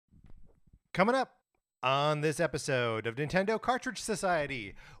Coming up on this episode of Nintendo Cartridge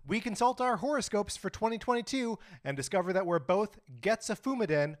Society, we consult our horoscopes for 2022 and discover that we're both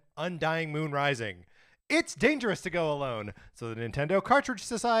Getsufumiden Undying Moon Rising. It's dangerous to go alone, so the Nintendo Cartridge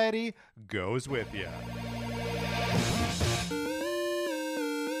Society goes with you.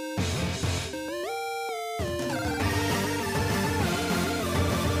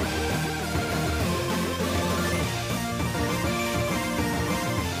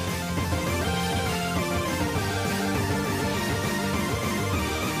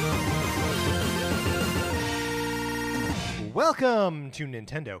 Welcome to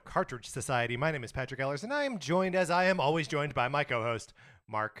Nintendo Cartridge Society. My name is Patrick Ellers, and I am joined, as I am always joined, by my co-host,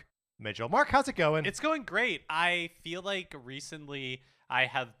 Mark Mitchell. Mark, how's it going? It's going great. I feel like recently I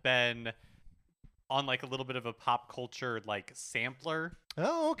have been on like a little bit of a pop culture like sampler.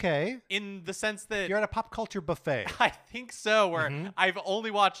 Oh, okay. In the sense that You're at a pop culture buffet. I think so, where I've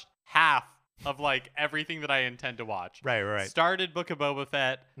only watched half of like everything that I intend to watch. Right. Started Book of Boba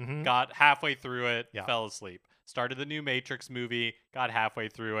Fett, Mhm. got halfway through it, Yeah. fell asleep. Started the new Matrix movie, got halfway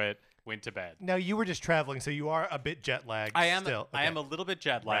through it, went to bed. Now, you were just traveling, so you are a bit jet lagged I am still. I am a little bit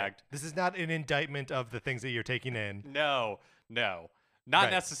jet Right. lagged. This is not an indictment of the things that you're taking in. No. Not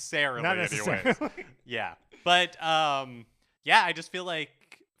Right. necessarily. Not anyways. necessarily. Yeah. But yeah, I just feel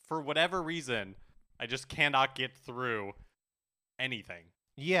like for whatever reason, I just cannot get through anything.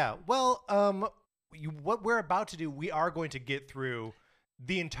 Yeah. Well, what we're about to do, we are going to get through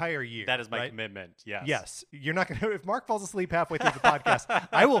the entire year. That is my right? commitment. Yes. Yes. You're not going to, if Mark falls asleep halfway through the podcast,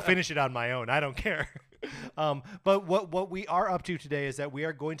 I will finish it on my own. I don't care. But what we are up to today is that we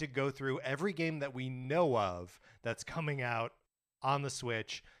are going to go through every game that we know of that's coming out on the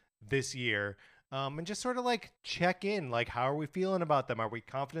Switch this year. And just sort of like check in, like, how are we feeling about them? Are we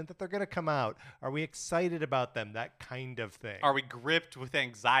confident that they're going to come out? Are we excited about them? That kind of thing. Are we gripped with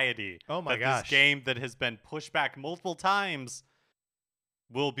anxiety? Oh my that gosh. This game that has been pushed back multiple times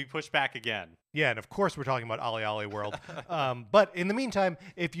will be pushed back again. Yeah, and of course we're talking about Ollie Ollie World. But in the meantime,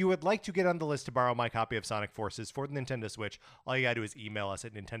 if you would like to get on the list to borrow my copy of Sonic Forces for the Nintendo Switch, all you gotta do is email us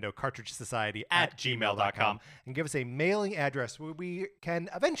at nintendocartridgesociety@gmail.com and give us a mailing address where we can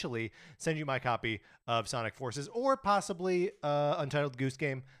eventually send you my copy of Sonic Forces or possibly Untitled Goose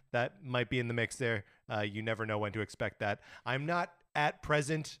Game. That might be in the mix there. You never know when to expect that. I'm not at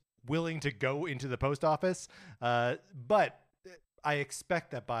present willing to go into the post office, but I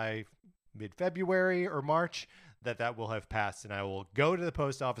expect that by mid-February or March that will have passed, and I will go to the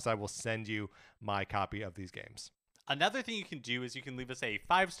post office. I will send you my copy of these games. Another thing you can do is you can leave us a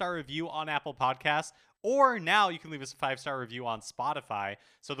 5-star review on Apple Podcasts, or now you can leave us a 5-star review on Spotify.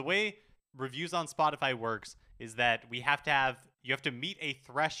 So the way reviews on Spotify works is that you have to meet a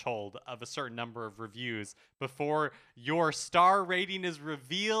threshold of a certain number of reviews before your star rating is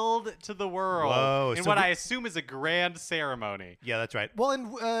revealed to the world. Whoa, in so what I assume is a grand ceremony. Yeah, that's right. Well,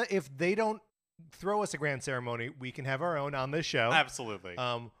 and if they don't throw us a grand ceremony, we can have our own on this show. Absolutely.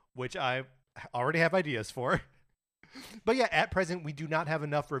 Which I already have ideas for. But yeah, at present, we do not have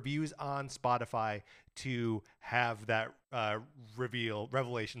enough reviews on Spotify to have that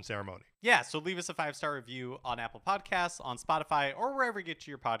revelation ceremony. Yeah, so leave us a 5-star review on Apple Podcasts, on Spotify, or wherever you get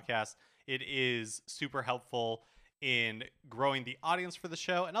your podcasts. It is super helpful in growing the audience for the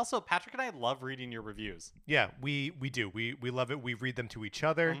show. And also, Patrick and I love reading your reviews. Yeah, we do. We love it. We read them to each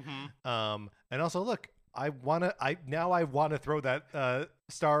other. Mm-hmm. And also, look, I wanna throw that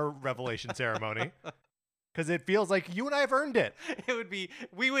star revelation ceremony because it feels like you and I have earned it. It would be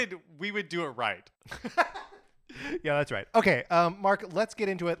we would do it right. Yeah, that's right. Okay, Mark, let's get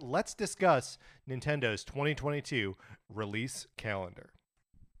into it. Let's discuss Nintendo's 2022 release calendar.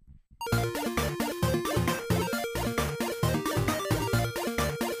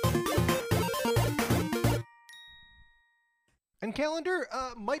 And calendar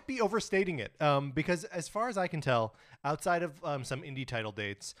might be overstating it because as far as I can tell, outside of some indie title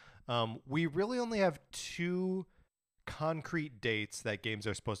dates, we really only have 2 concrete dates that games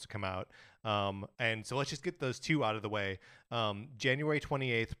are supposed to come out. And so let's just get those 2 out of the way. January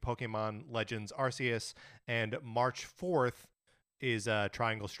 28th, Pokemon Legends Arceus, and March 4th is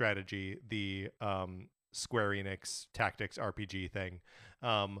Triangle Strategy, the Square Enix Tactics RPG thing.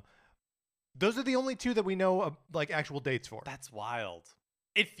 Those are the only 2 that we know like actual dates for. That's wild.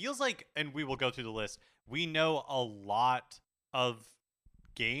 It feels like, and we will go through the list, we know a lot of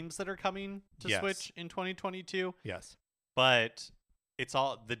games that are coming to Yes. Switch in 2022. Yes. But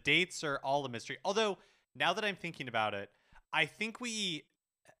the dates are all a mystery. Although, now that I'm thinking about it, I think we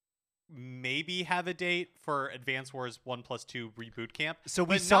maybe have a date for Advance Wars 1+2 Reboot Camp. So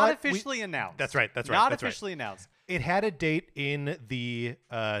we but saw not it- officially announced. That's right. That's right. Not that's right. officially announced. It had a date in the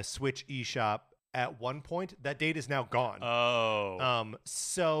Switch eShop at one point. That date is now gone. Oh.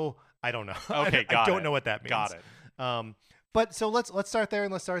 So I don't know. Okay, I got don't it. know what that means. Got it. But so let's start there,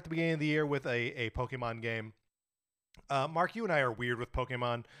 and let's start at the beginning of the year with a Pokemon game. Mark, you and I are weird with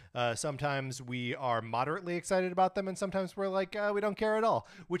Pokemon. Sometimes we are moderately excited about them, and sometimes we're like, we don't care at all,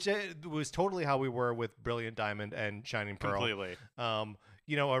 which was totally how we were with Brilliant Diamond and Shining Pearl. Completely.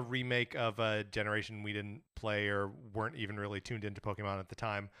 A remake of a generation we didn't play or weren't even really tuned into Pokemon at the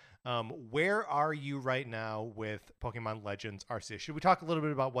time. Where are you right now with Pokemon Legends Arceus? Should we talk a little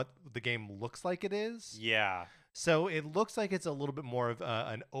bit about what the game looks like it is? Yeah. So it looks like it's a little bit more of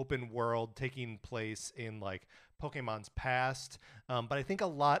an open world taking place in like Pokemon's past. But I think a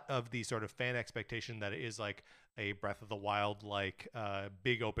lot of the sort of fan expectation that it is like a Breath of the Wild like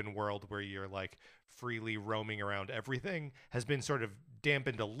big open world where you're like freely roaming around everything has been sort of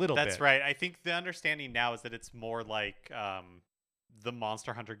dampened a little bit. That's right. I think the understanding now is that it's more like the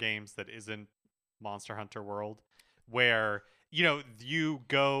Monster Hunter games that isn't Monster Hunter World, where you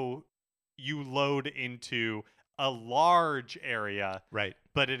load into a large area, Right.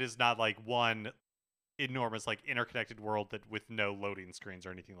 but it is not like one enormous like interconnected world that with no loading screens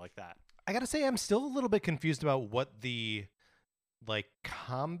or anything like that. I gotta say, I'm still a little bit confused about what the like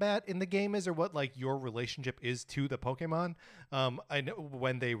combat in the game is, or what like your relationship is to the Pokemon. I know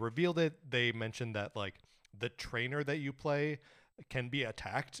when they revealed it, they mentioned that like the trainer that you play can be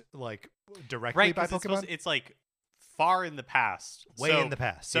attacked like directly by 'cause Pokemon. it's like far in the past, Way in the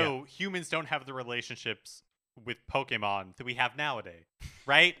past, So humans don't have the relationships with Pokemon that we have nowadays,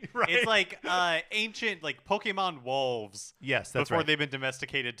 right? Right. It's like ancient like Pokemon wolves Yes, that's before right. they've been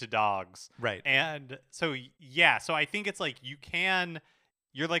domesticated to dogs. Right. And so so I think it's like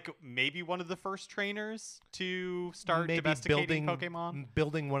you're like maybe one of the first trainers to start Maybe domesticating Pokemon.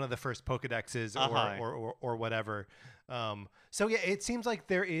 building one of the first Pokedexes or whatever. So yeah, it seems like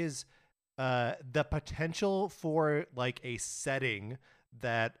there is the potential for like a setting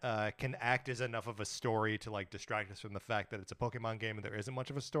that can act as enough of a story to like distract us from the fact that it's a Pokemon game and there isn't much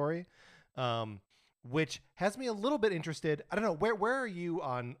of a story, which has me a little bit interested. I don't know, where are you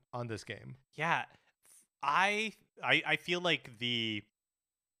on this game? Yeah, I feel like the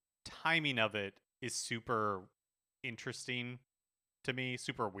timing of it is super interesting to me,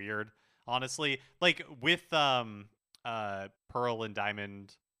 super weird, honestly. Like with Pearl and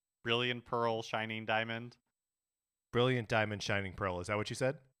Diamond, Brilliant Pearl, Shining Diamond. Brilliant Diamond, Shining Pearl. Is that what you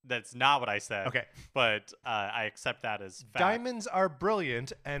said? That's not what I said. Okay. But I accept that as fact. Diamonds are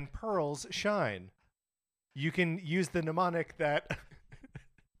brilliant and pearls shine. You can use the mnemonic that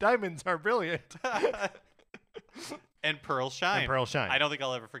diamonds are brilliant. And Pearl Shine. And Pearl Shine. I don't think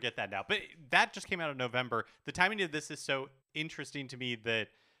I'll ever forget that now. But that just came out in November. The timing of this is so interesting to me that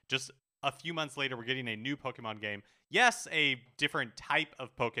just a few months later, we're getting a new Pokemon game. Yes, a different type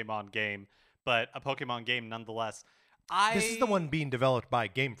of Pokemon game, but a Pokemon game nonetheless. This is the one being developed by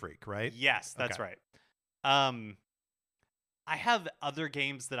Game Freak, right? Yes, that's Okay. right. I have other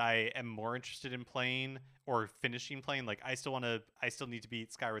games that I am more interested in playing or finishing playing. Like I still need to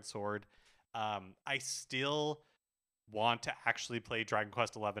beat Skyward Sword. I still want to actually play Dragon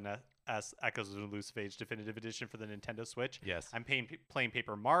Quest XI as Echoes of an Elusive Age Definitive Edition for the Nintendo Switch. Yes. I'm playing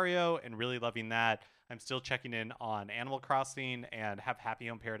Paper Mario and really loving that. I'm still checking in on Animal Crossing and have Happy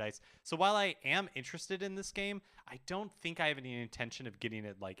Home Paradise. So while I am interested in this game, I don't think I have any intention of getting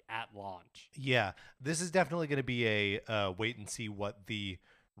it like at launch. Yeah, this is definitely going to be a wait and see what the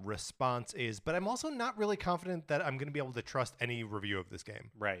response is, but I'm also not really confident that I'm going to be able to trust any review of this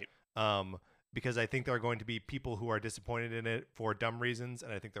game. Right. Because I think there are going to be people who are disappointed in it for dumb reasons,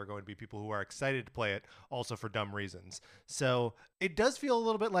 and I think there are going to be people who are excited to play it also for dumb reasons. So it does feel a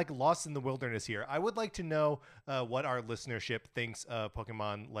little bit like Lost in the Wilderness here. I would like to know what our listenership thinks of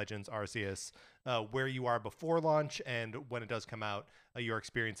Pokemon Legends Arceus, where you are before launch, and when it does come out, your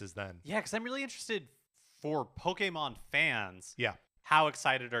experiences then. Yeah, because I'm really interested for Pokemon fans. Yeah. How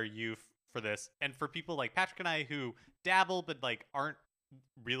excited are you for this? And for people like Patrick and I who dabble but like aren't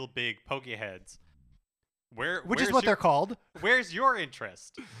real big Pokeheads, Which is what they're called. Where's your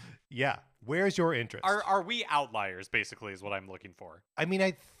interest? Yeah. Where's your interest? Are we outliers, basically, is what I'm looking for. I mean,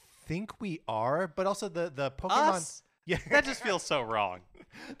 I think we are, but also the Pokemon. Us? Yeah. That just feels so wrong.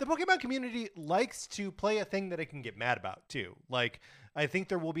 The Pokemon community likes to play a thing that it can get mad about, too. Like, I think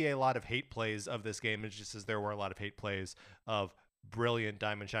there will be a lot of hate plays of this game, just as there were a lot of hate plays of Brilliant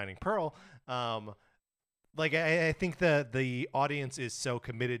Diamond Shining Pearl. Like, I think the audience is so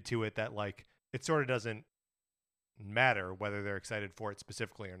committed to it that, like, it sort of doesn't matter whether they're excited for it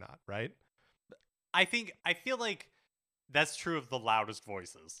specifically or not, right? I feel like that's true of the loudest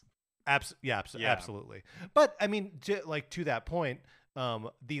voices. Yeah. Absolutely. But I mean, to that point,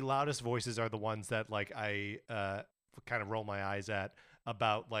 the loudest voices are the ones that like I kind of roll my eyes at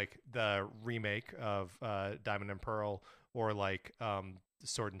about like the remake of Diamond and Pearl or like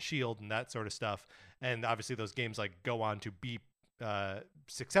Sword and Shield and that sort of stuff. And obviously those games like go on to be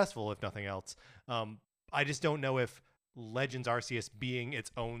successful if nothing else. I just don't know if Legends Arceus being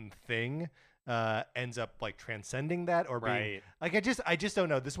its own thing ends up like transcending that or being like I just don't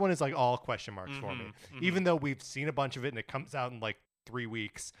know. This one is like all question marks for me. Even though we've seen a bunch of it and it comes out in like 3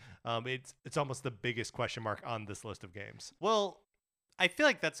 weeks, it's almost the biggest question mark on this list of games. Well, I feel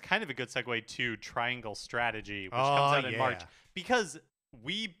like that's kind of a good segue to Triangle Strategy, which comes out in March, because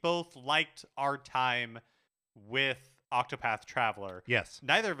we both liked our time with Octopath Traveler. Yes.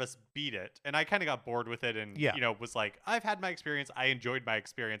 Neither of us beat it, and I kind of got bored with it and was like, I've had my experience, I enjoyed my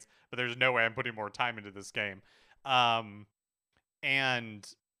experience, but there's no way I'm putting more time into this game. And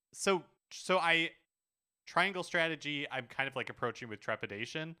so Triangle Strategy, I'm kind of like approaching with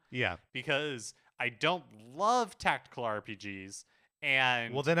trepidation. Yeah. Because I don't love tactical RPGs.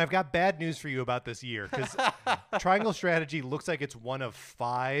 And well, then I've got bad news for you about this year, because Triangle Strategy looks like it's one of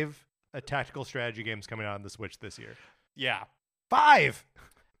 5 tactical strategy games coming out on the Switch this year. Yeah. 5.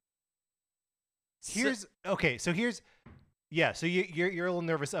 So you're a little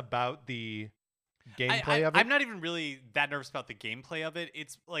nervous about the gameplay of it. I'm not even really that nervous about the gameplay of it.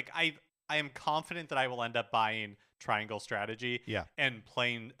 It's like I am confident that I will end up buying Triangle Strategy and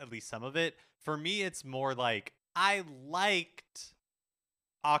playing at least some of it. For me, it's more like I liked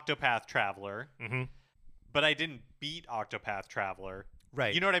Octopath Traveler, but I didn't beat Octopath Traveler.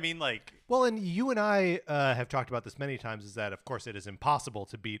 Right. You know what I mean? Like, well, and you and I have talked about this many times, is that, of course, it is impossible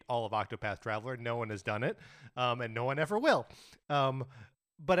to beat all of Octopath Traveler. No one has done it, and no one ever will.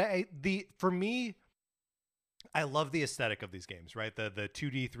 But for me, I love the aesthetic of these games, right? The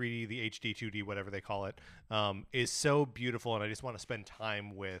 2D, 3D, the HD 2D, whatever they call it, is so beautiful, and I just want to spend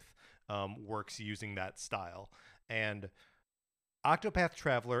time with works using that style. And Octopath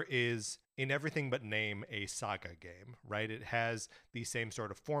Traveler is, in everything but name, a saga game, right? It has the same sort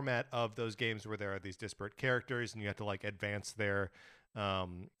of format of those games where there are these disparate characters and you have to like advance their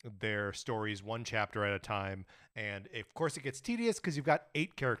stories one chapter at a time. And of course it gets tedious because you've got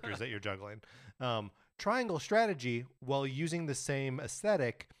 8 characters that you're juggling. Triangle Strategy, while using the same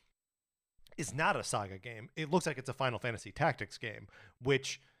aesthetic, is not a saga game. It looks like it's a Final Fantasy Tactics game,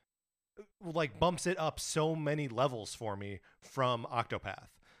 which like bumps it up so many levels for me from Octopath.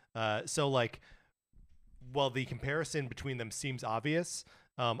 So like, while the comparison between them seems obvious,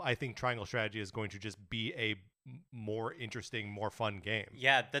 I think Triangle Strategy is going to just be a more interesting, more fun game.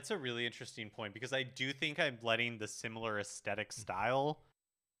 Yeah, that's a really interesting point, because I do think I'm letting the similar aesthetic style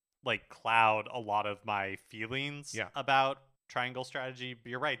like cloud a lot of my feelings about Triangle Strategy. But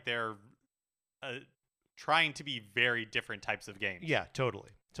you're right, they're trying to be very different types of games. Yeah, totally.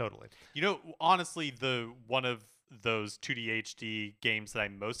 You know, honestly, the one of those 2D HD games that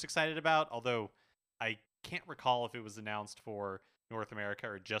I'm most excited about, although I can't recall if it was announced for North America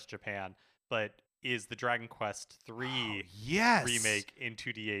or just Japan, but is the Dragon Quest III remake in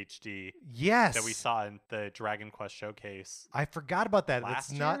 2D HD. Yes. That we saw in the Dragon Quest showcase. I forgot about that.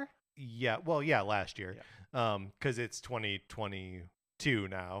 Last year? Last year. Yeah. Because it's 2022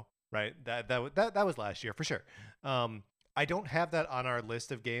 now, right? That was last year for sure. I don't have that on our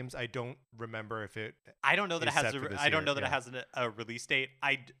list of games. I don't remember if it. I don't know that it has. It has a release date.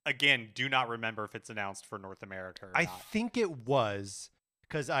 I again do not remember if it's announced for North America or I not. think it was,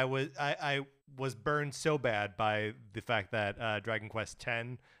 because I was burned so bad by the fact that Dragon Quest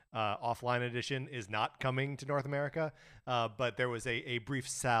X offline edition is not coming to North America. But there was a brief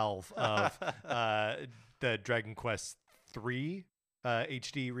salve of the Dragon Quest III.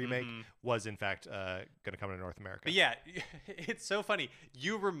 HD remake was in fact going to come to North America. But yeah, it's so funny.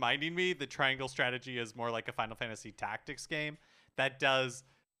 You reminding me that Triangle Strategy is more like a Final Fantasy Tactics game. That does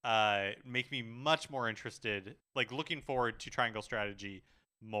make me much more interested, like looking forward to Triangle Strategy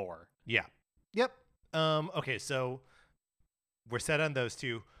more. Yeah. Yep. Okay, so we're set on those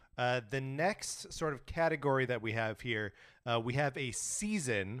two. The next sort of category that we have here, we have a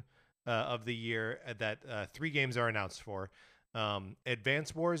season of the year that 3 games are announced for.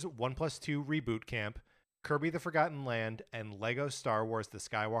 Advance Wars 1+2 Reboot Camp, Kirby the Forgotten Land, and Lego Star Wars The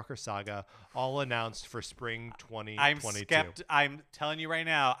Skywalker Saga, all announced for spring 2022. I'm telling you right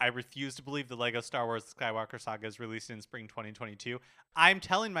now, I refuse to believe the Lego Star Wars The Skywalker Saga is released in spring 2022. I'm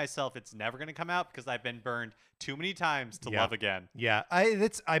telling myself it's never going to come out because I've been burned too many times to Yeah. love again. Yeah,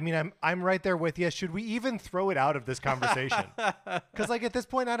 I mean, I'm right there with you. Should we even throw it out of this conversation? Because like at this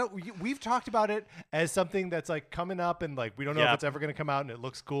point, we've talked about it as something that's like coming up, and like we don't know if Yep. it's ever going to come out, and it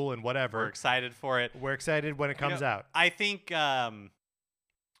looks cool and whatever. We're excited for it. We're excited when it comes out. I think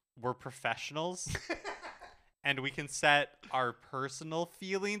we're professionals and we can set our personal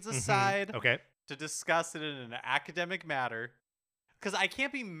feelings aside Okay. to discuss it in an academic matter. Because I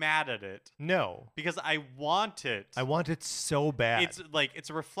can't be mad at it No, because I want it. I want it so bad. It's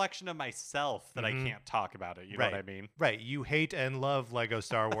a reflection of myself that I can't talk about it. You know what I mean? Right. You hate and love Lego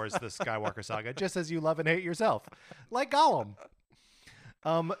Star Wars: The Skywalker Saga, just as you love and hate yourself, like Gollum.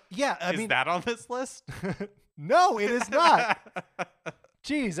 Yeah. I Is mean, that on this list? no, it is not.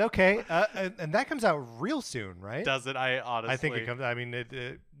 Jeez. Okay. And that comes out real soon, right? Does it? I honestly. I think it comes. I mean,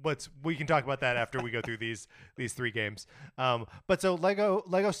 we can talk about that after we go through these three games. But so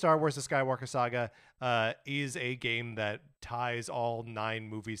Lego Star Wars: The Skywalker Saga is a game that ties all 9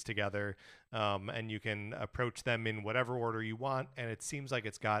 movies together, and you can approach them in whatever order you want. And it seems like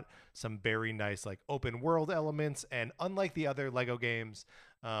it's got some very nice like open world elements, and unlike the other Lego games,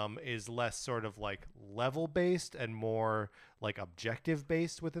 is less sort of like level based and more like objective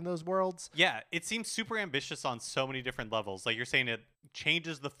based within those worlds. Yeah, it seems super ambitious on so many different levels. Like you're saying, it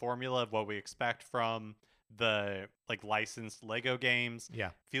changes the formula of what we expect from the like licensed Lego games.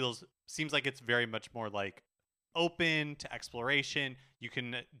 Yeah. Seems like it's very much more like open to exploration. You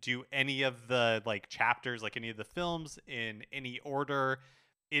can do any of the like chapters, like any of the films in any order.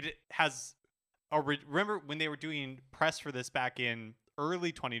 It has remember when they were doing press for this back in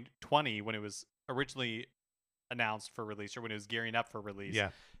early 2020 when it was originally announced for release, or when it was gearing up for release.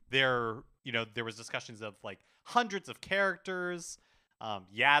 Yeah. There was discussions of like hundreds of characters.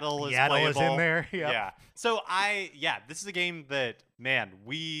 Yaddle is Yaddle playable. is in there. Yep. Yeah. So this is a game that, man,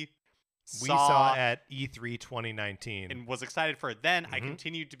 we saw at E3 2019 and was excited for it then. I Mhm.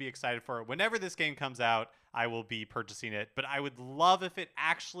 continued to be excited for it. Whenever this game comes out, I will be purchasing it. But I would love if it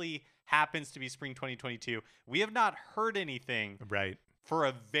actually happens to be spring 2022. We have not heard anything Right. for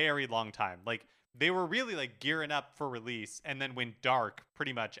a very long time. Like they were really like gearing up for release and then went dark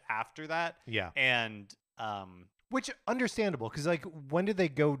pretty much after that. Yeah. And Which understandable, because like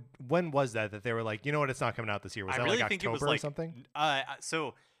when was that they were like, you know what, it's not coming out this year? Was I that really like think October it was like or something?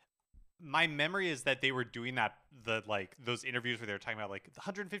 So my memory is that they were doing those interviews where they were talking about like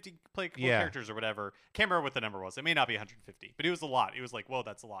 150 playable characters or whatever. Can't remember what the number was. It may not be 150, but it was a lot. It was like, whoa,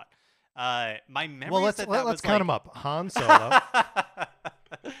 that's a lot. My memory Well, is let's count them up. Han Solo.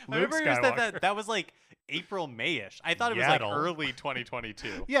 My Luke memory is Skywalker. that was like April, May-ish. I thought it was like Yaddle. early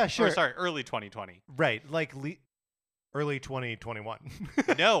 2022. Yeah, sure. Or, sorry, early 2020. Right, like early 2021.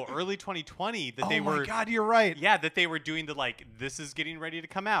 No, early 2020 that they oh were. my God, you're right. Yeah, that they were doing the like, this is getting ready to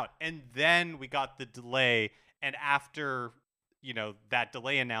come out. And then we got the delay. And after, that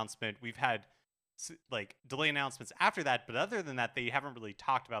delay announcement, we've had like delay announcements after that. But other than that, they haven't really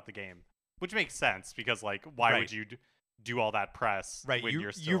talked about the game, which makes sense because like, why would you do all that press? Right, When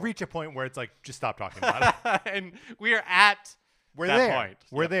you reach a point where it's like, just stop talking about it. And we are at We're that there. point.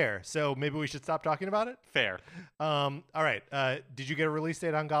 We're Yep. there. So maybe we should stop talking about it. Fair. All right. Did you get a release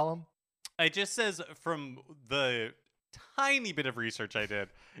date on Gollum? It just says from the tiny bit of research I did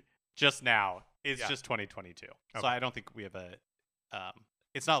just now, it's just 2022. Okay. So I don't think we have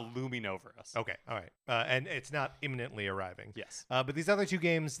it's not looming over us. Okay. All right. And it's not imminently arriving. Yes. But these other two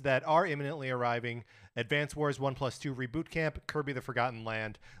games that are imminently arriving, Advance Wars 1+2 Reboot Camp, Kirby the Forgotten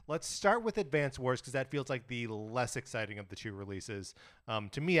Land. Let's start with Advance Wars because that feels like the less exciting of the two releases.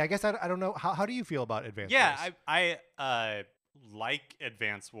 To me, I guess I don't know. How do you feel about Advance Wars? Yeah, I like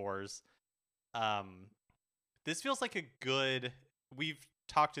Advance Wars. This feels like a good. We've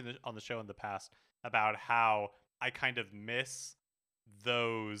talked on the show in the past about how I kind of miss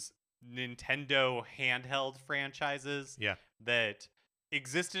those Nintendo handheld franchises that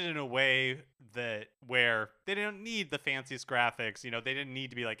existed in a way where they didn't need the fanciest graphics. They didn't need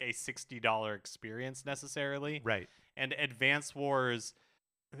to be like a $60 experience necessarily. Right. And Advance Wars,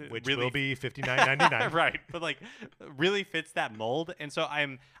 Which really will be $59.99. right, but like really fits that mold. And so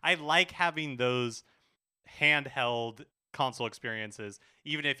I like having those handheld console experiences,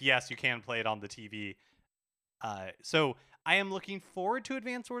 even if yes, you can play it on the TV. So I am looking forward to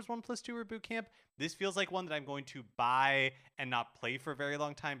Advance Wars 1+2 Reboot Camp. This feels like one that I'm going to buy and not play for a very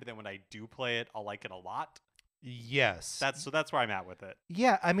long time, but then when I do play it, I'll like it a lot. Yes. That's where I'm at with it.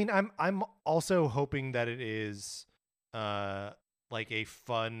 Yeah, I mean, I'm also hoping that it is like a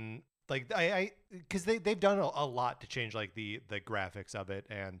fun, like I because they've done a lot to change like the graphics of it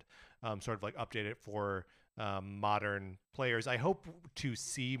and sort of like update it for modern players. I hope to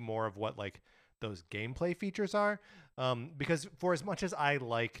see more of what like those gameplay features are, because for as much as I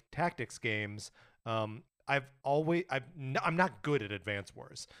like tactics games, I'm not good at Advance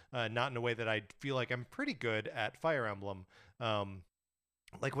Wars, not in a way that I feel like I'm pretty good at Fire Emblem.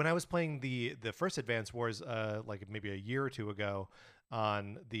 Like when I was playing the first Advance Wars, like maybe a year or two ago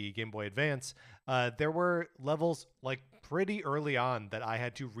on the Game Boy Advance, there were levels like pretty early on that I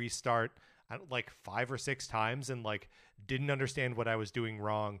had to restart like 5 or 6 times and like didn't understand what I was doing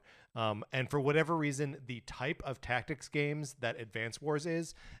wrong. And for whatever reason, the type of tactics games that Advance Wars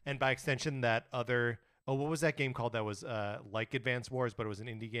is, and by extension that other, what was that game called that was like Advance Wars, but it was an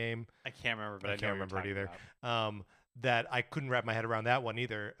indie game? I can't remember, but I can't know what remember it you're either. talking about. That I couldn't wrap my head around that one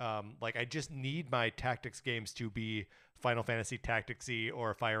either. Like I just need my tactics games to be Final Fantasy Tactics-y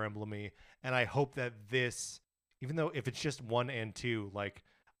or Fire Emblem-y, and I hope that this, even though if it's just 1 and 2, like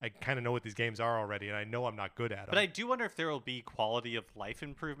I kind of know what these games are already, and I know I'm not good at them. But I do wonder if there will be quality of life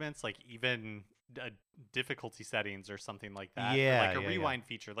improvements, like even difficulty settings or something like that. Yeah, or like a yeah. rewind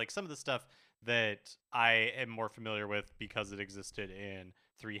feature, like some of the stuff that I am more familiar with because it existed in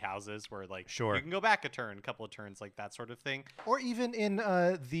Three Houses, where like Sure. you can go back a couple of turns, like that sort of thing. Or even in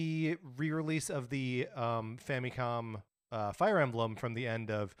the re-release of the Famicom Fire Emblem from the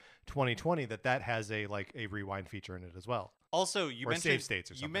end of 2020, that has a rewind feature in it as well. Also, you Or mentioned save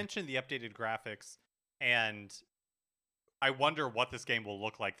states or you something. mentioned the updated graphics, and I wonder what this game will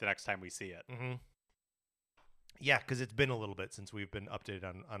look like the next time we see it. Mm-hmm. Yeah, because it's been a little bit since we've been updated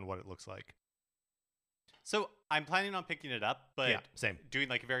on what it looks like. So I'm planning on picking it up, but Yeah, same. doing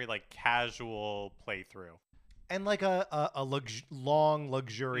like a very like casual playthrough. And like a long,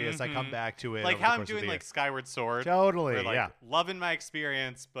 luxurious, I come Mhm. back to it. Like over the how I'm course of doing the like Skyward Sword. year. Totally, Where, like, yeah. loving my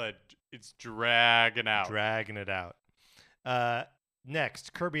experience, but it's dragging out. Dragging it out.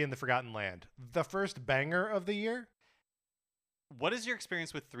 Next, Kirby and the Forgotten Land. The first banger of the year? What is your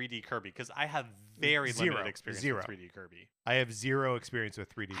experience with 3D Kirby? Because I have very Zero. limited experience Zero. with 3D Kirby. I have zero experience with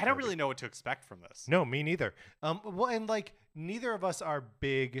 3D I don't Kirby. really know what to expect from this. No, me neither. Well, and like neither of us are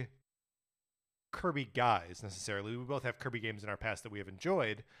big Kirby guys necessarily. We both have Kirby games in our past that we have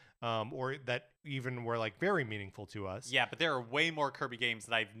enjoyed, or that even were like very meaningful to us. Yeah, but there are way more Kirby games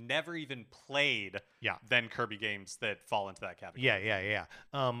that I've never even played Yeah. than Kirby games that fall into that category. Yeah.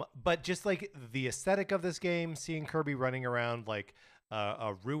 But just like the aesthetic of this game, seeing Kirby running around like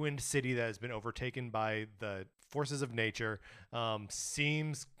a ruined city that has been overtaken by the forces of nature,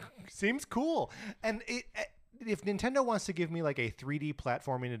 seems cool. And if Nintendo wants to give me like a 3D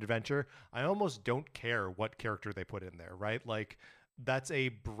platforming adventure, I almost don't care what character they put in there, right? Like that's a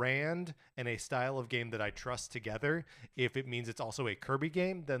brand and a style of game that I trust together. If it means it's also a Kirby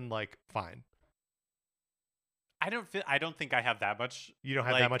game, then like fine. I don't think I have that much. You don't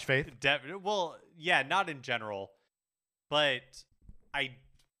have like, that much faith? Well, yeah, not in general, but I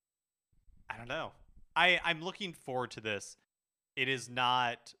don't know. I'm looking forward to this. It is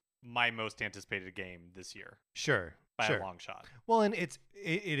not my most anticipated game this year Sure. by sure. a long shot. Well, and it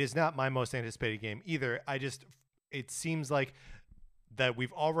is not my most anticipated game either. It seems like that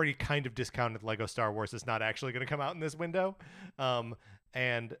we've already kind of discounted Lego Star Wars is not actually going to come out in this window.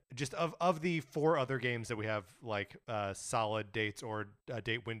 And just of the 4 other games that we have like solid dates or a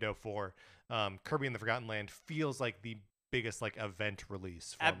date window for, Kirby and the Forgotten Land feels like the biggest like event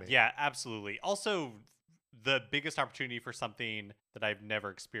release for me. Yeah, absolutely. Also, the biggest opportunity for something that I've never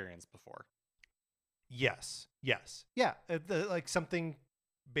experienced before. Yes. Yeah, like something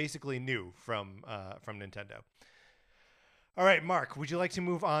basically new from Nintendo. All right, Mark, would you like to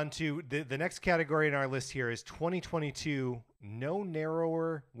move on to the next category in our list here is 2022, no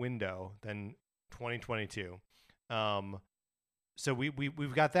narrower window than 2022. So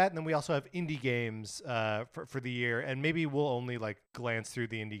we've got that, and then we also have indie games for the year, and maybe we'll only like glance through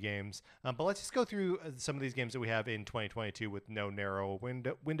the indie games. But let's just go through some of these games that we have in 2022 with no narrow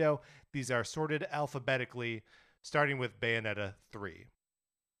window. These are sorted alphabetically, starting with Bayonetta 3.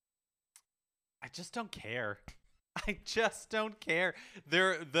 I just don't care. I just don't care.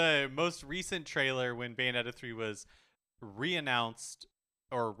 The most recent trailer when Bayonetta 3 was re-announced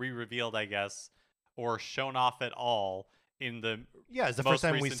or re-revealed, I guess, or shown off at all in the It's the most first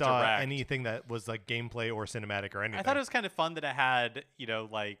time we recent saw Direct. anything that was like gameplay or cinematic or anything. I thought it was kind of fun that it had,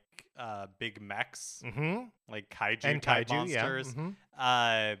 like big mechs, Mm-hmm. like kaiju And type kaiju, yeah. monsters.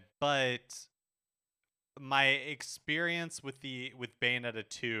 Mhm. But my experience with Bayonetta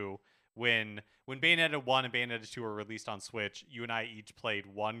 2, when Bayonetta 1 and Bayonetta 2 were released on Switch, you and I each played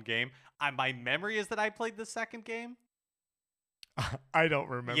one game. My memory is that I played the second game. I don't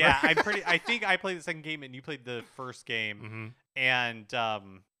remember. Yeah, I think I played the second game and you played the first game. Mm-hmm.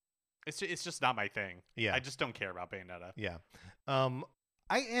 And It's just not my thing. Yeah. I just don't care about Bayonetta. Yeah.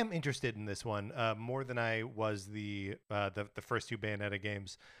 I am interested in this one more than I was the first two Bayonetta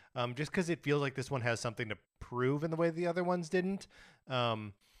games, just because it feels like this one has something to prove in the way the other ones didn't,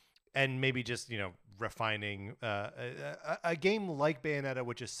 and maybe just refining a game like Bayonetta,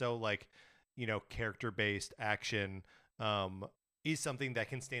 which is so like character based action, is something that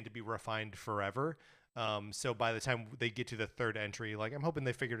can stand to be refined forever. So by the time they get to the third entry, like I'm hoping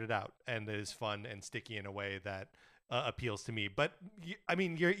they figured it out and it is fun and sticky in a way that appeals to me. But I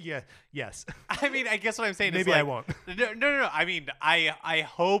mean, yes. I mean, I guess what I'm saying is Maybe like, I won't. No. I mean, I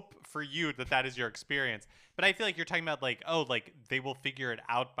hope for you that is your experience. But I feel like you're talking about like, oh, like they will figure it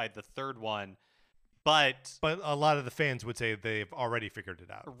out by the third one. But a lot of the fans would say they've already figured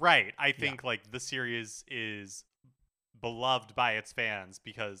it out. Right. I think like the series is beloved by its fans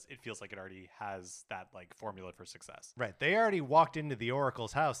because it feels like it already has that like formula for success. Right. They already walked into the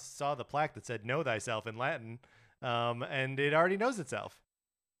Oracle's house, saw the plaque that said "Know thyself" in Latin, and it already knows itself.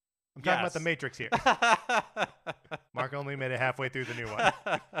 I'm talking about the Matrix here. Mark only made it halfway through the new one.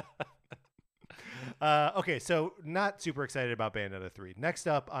 Okay, so not super excited about Bayonetta 3. Next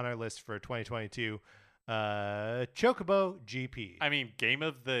up on our list for 2022, Chocobo GP. I mean, game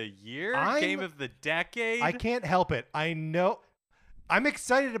of the year? Game of the decade? I can't help it. I know. I'm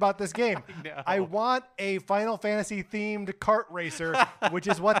excited about this game. I want a Final Fantasy themed kart racer, which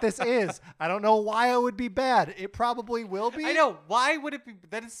is what this is. I don't know why it would be bad. It probably will be. I know. Why would it be?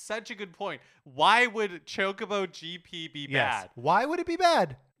 That is such a good point. Why would Chocobo GP be bad? Why would it be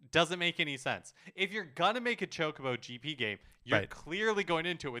bad? Doesn't make any sense. If you're gonna make a Chocobo GP game, you're clearly going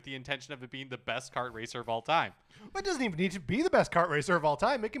into it with the intention of it being the best kart racer of all time. It doesn't even need to be the best kart racer of all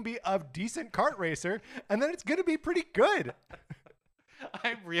time. It can be a decent kart racer, and then it's gonna be pretty good.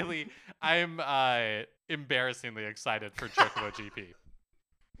 I'm embarrassingly excited for Chocobo GP.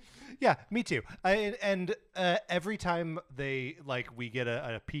 Yeah, me too. And every time we get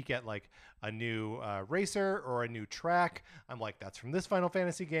a peek at like a new racer or a new track, I'm like, that's from this Final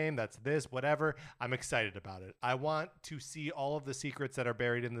Fantasy game. That's this, whatever. I'm excited about it. I want to see all of the secrets that are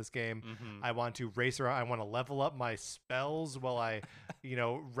buried in this game. Mm-hmm. I want to race around. I want to level up my spells while I,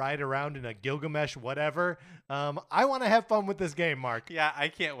 ride around in a Gilgamesh, whatever. I want to have fun with this game, Mark. Yeah, I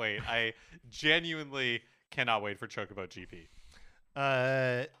can't wait. I genuinely cannot wait for Chocobo GP.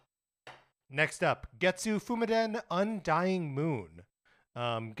 Next up, Getsu Fumaden Undying Moon.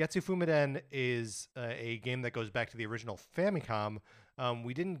 Getsu Fumaden is a game that goes back to the original Famicom.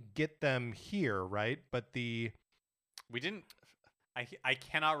 We didn't get them here, right? But we didn't. I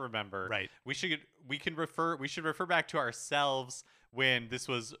cannot remember. Right. We should refer back to ourselves when this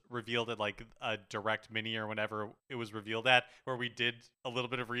was revealed at like a direct mini or whenever it was revealed at, where we did a little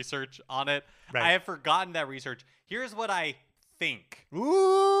bit of research on it. Right. I have forgotten that research. Here's what I think.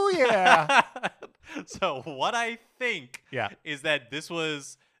 Ooh, yeah. So what I think Yeah. is that this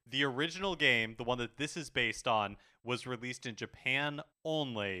was the original game, the one that this is based on, was released in Japan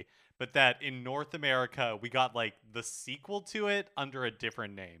only, but that in North America, we got like the sequel to it under a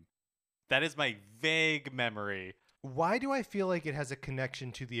different name. That is my vague memory. Why do I feel like it has a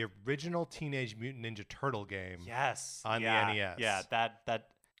connection to the original Teenage Mutant Ninja Turtle game? Yes. On the NES. Yeah,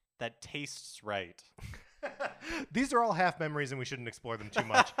 that tastes right. These are all half memories, and we shouldn't explore them too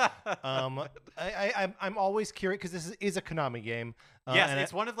much. I'm always curious because this is a Konami game. Yes,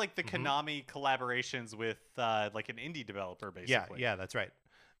 it's one of like the Konami collaborations with like an indie developer, basically. Yeah, that's right.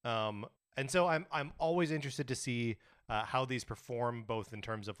 And so I'm always interested to see how these perform, both in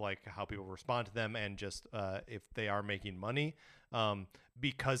terms of like how people respond to them and just if they are making money.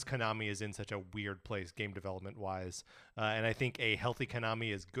 Because Konami is in such a weird place game development wise. And I think a healthy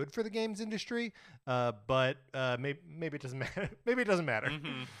Konami is good for the games industry, but maybe it doesn't matter. Maybe it doesn't matter.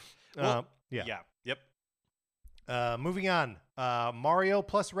 Mm-hmm. Well, yeah. Yep. Moving on. Mario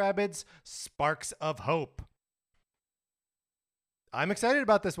plus Rabbids Sparks of Hope. I'm excited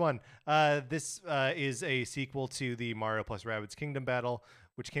about this one. This is a sequel to the Mario plus Rabbids Kingdom Battle,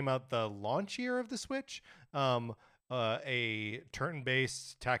 which came out the launch year of the Switch. A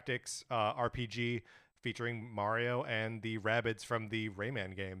turn-based tactics RPG featuring Mario and the Rabbids from the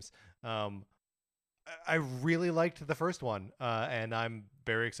Rayman games. I really liked the first one, and I'm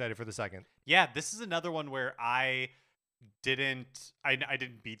very excited for the second. Yeah, this is another one where I didn't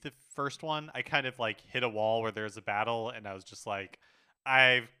beat the first one. I kind of like hit a wall where there's a battle, and I was just like,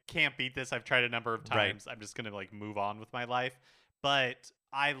 I can't beat this. I've tried a number of times. Right. I'm just gonna like move on with my life. But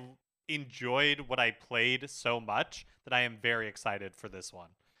I enjoyed what I played so much that I am very excited for this one.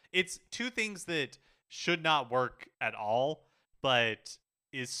 It's two things that should not work at all, but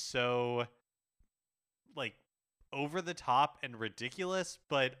is so like over the top and ridiculous,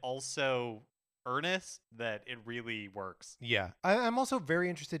 but also earnest that it really works. Yeah, I'm also very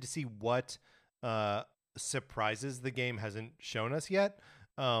interested to see what surprises the game hasn't shown us yet.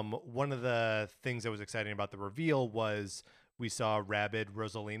 One of the things that was exciting about the reveal was we saw Rabid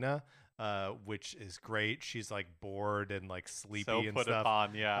Rosalina, which is great. She's like bored and like sleepy So and put stuff.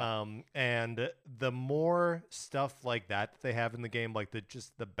 upon, yeah. And the more stuff like that they have in the game, like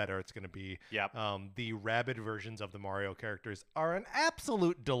the better it's going to be. Yep. The Rabid versions of the Mario characters are an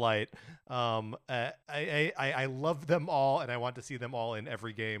absolute delight. I love them all, and I want to see them all in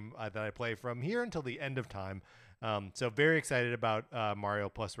every game that I play from here until the end of time. So very excited about Mario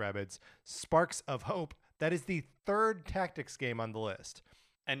plus Rabbids Sparks of Hope. That is the third tactics game on the list.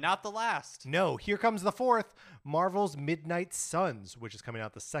 And not the last. No, here comes the fourth, Marvel's Midnight Suns, which is coming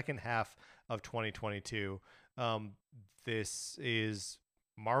out the second half of 2022. This is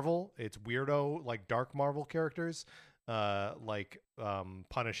Marvel. It's weirdo, like dark Marvel characters, like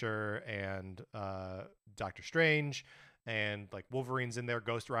Punisher and Doctor Strange, and like Wolverine's in there,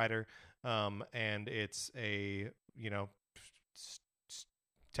 Ghost Rider. And it's a,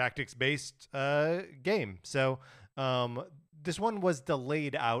 tactics-based game. So this one was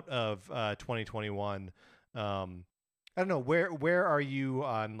delayed out of 2021. I don't know, where are you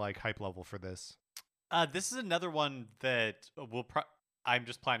on like hype level for this? This is another one that I'm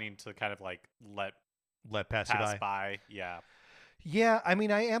just planning to kind of like let Pass you by. Yeah. Yeah, I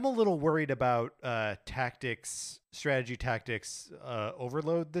mean, I am a little worried about strategy tactics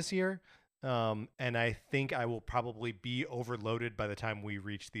overload this year. And I think I will probably be overloaded by the time we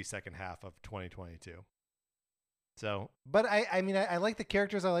reach the second half of 2022. So, but I mean, I like the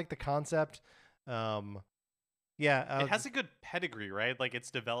characters. I like the concept. Yeah. It has a good pedigree, right? Like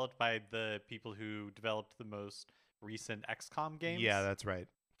it's developed by the people who developed the most recent XCOM games. Yeah, that's right.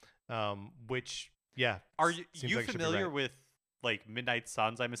 Which, yeah. Are you like familiar with like Midnight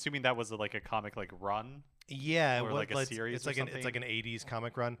Suns? I'm assuming that was like a comic like run. Yeah, or like a series. It's like an 80s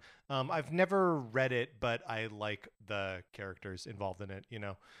comic run. I've never read it, but I like the characters involved in it.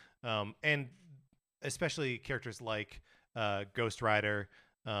 And especially characters like Ghost Rider,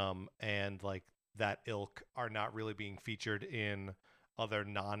 and like that ilk are not really being featured in other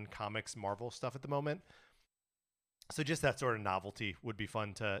non-comics Marvel stuff at the moment. So just that sort of novelty would be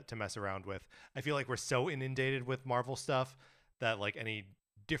fun to mess around with. I feel like we're so inundated with Marvel stuff that like any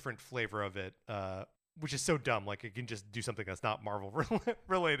different flavor of it, which is so dumb. Like it can just do something that's not Marvel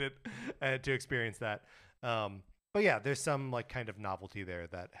related to experience that. But yeah, there's some like kind of novelty there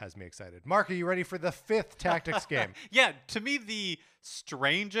that has me excited. Mark, are you ready for the fifth tactics game? Yeah, to me the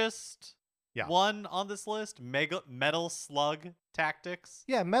strangest one on this list, Metal Slug Tactics.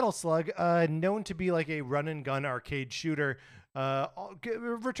 Yeah, Metal Slug, known to be like a run and gun arcade shooter,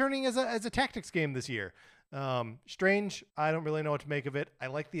 returning as a tactics game this year. Strange. I don't really know what to make of it. I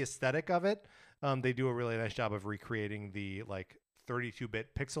like the aesthetic of it. They do a really nice job of recreating the like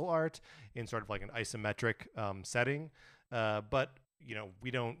 32-bit pixel art in sort of like an isometric setting. But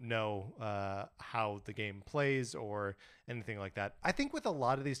we don't know how the game plays or anything like that. I think with a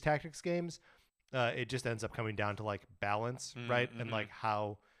lot of these tactics games, it just ends up coming down to like balance, right? Mm-hmm. And like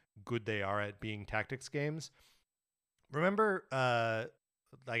how good they are at being tactics games. Remember, I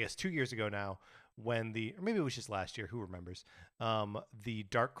guess 2 years ago now, when or maybe it was just last year, who remembers, the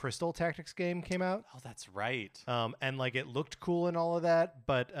Dark Crystal tactics game came out. Oh, that's right. And like it looked cool and all of that,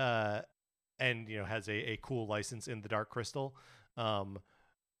 but and has a cool license in the Dark Crystal,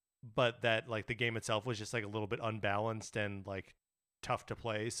 but that like the game itself was just like a little bit unbalanced and like tough to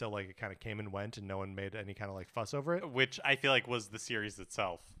play, so like it kind of came and went and no one made any kind of like fuss over it, which I feel like was the series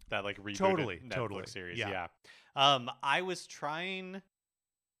itself that like rebooted Netflix series. Yeah. I was trying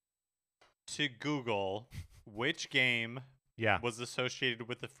to Google which game was associated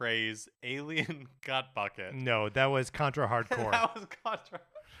with the phrase alien gut bucket. No, that was Contra Hardcore. That was Contra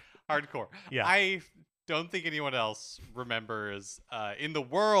Hardcore. Yeah. I don't think anyone else remembers in the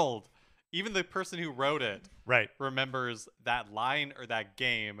world, even the person who wrote it, remembers that line or that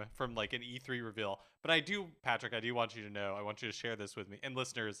game from like an E3 reveal. But I do, Patrick, I do want you to know, I want you to share this with me and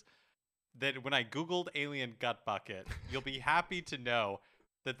listeners, that when I Googled alien gut bucket, you'll be happy to know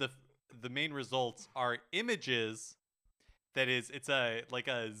that the main results are images it's a like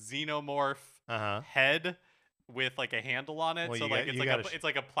a xenomorph head with like a handle on it. Well, so like it's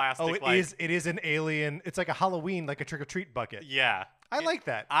like a plastic. Oh, it is an alien. It's like a Halloween, like a trick or treat bucket. Yeah, I like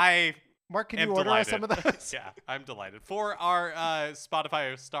that. Mark, can you order us some of those? Yeah, I'm delighted for our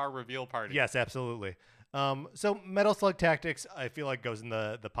Spotify star reveal party. Yes, absolutely. So Metal Slug Tactics, I feel like goes in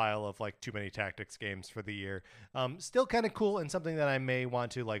the pile of like too many tactics games for the year. Still kind of cool and something that I may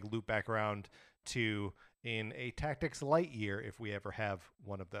want to like loop back around to in a Tactics Light year if we ever have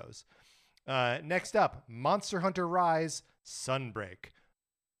one of those. Next up, Monster Hunter Rise Sunbreak.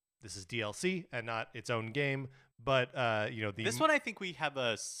 This is DLC and not its own game, but This one I think we have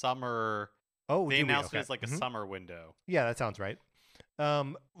a summer. Oh, they do we? announced Okay. it as like a summer window. Yeah, that sounds right.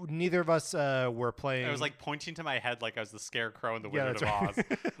 Neither of us were playing. I was like pointing to my head like I was the Scarecrow in the Yeah, Wizard of that's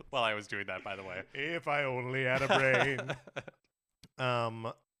right. Oz while I was doing that. By the way, if I only had a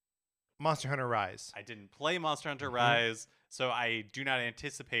brain. Monster Hunter Rise. I didn't play Monster Hunter Rise, so I do not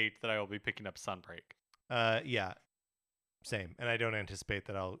anticipate that I will be picking up Sunbreak. Yeah, same. And I don't anticipate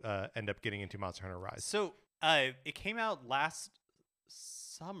that I'll end up getting into Monster Hunter Rise. So it came out last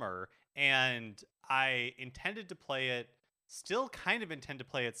summer, and I intended to play it. Still kind of intend to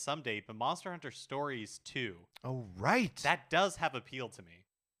play it someday, but Monster Hunter Stories 2. Oh, right. That does have appeal to me.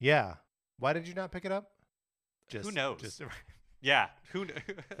 Yeah. Why did you not pick it up? Who knows? Yeah.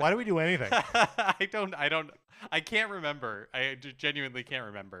 Why do we do anything? I can't remember. I genuinely can't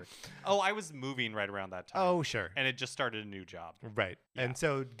remember. Oh, I was moving right around that time. Oh, sure. And it just started a new job. Right. Yeah. And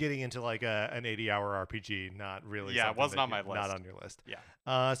so getting into like an 80-hour RPG, not really. Yeah, it something wasn't that on my you- list. Not on your list. Yeah.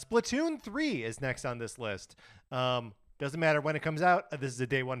 Splatoon 3 is next on this list. Doesn't matter when it comes out. This is a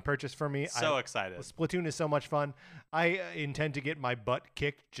day one purchase for me. So excited. Splatoon is so much fun. I intend to get my butt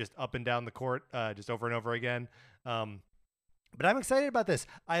kicked just up and down the court, just over and over again. But I'm excited about this.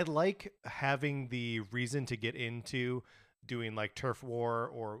 I like having the reason to get into doing like turf war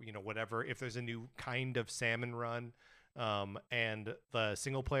or whatever. If there's a new kind of salmon run, and the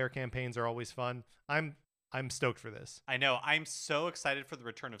single player campaigns are always fun. I'm stoked for this. I know. I'm so excited for the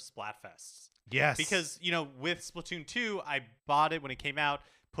return of Splatfests. Yes, Because, with Splatoon 2, I bought it when it came out,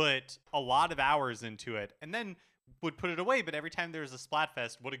 put a lot of hours into it, and then would put it away. But every time there was a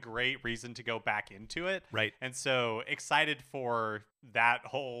Splatfest, what a great reason to go back into it. Right. And so excited for that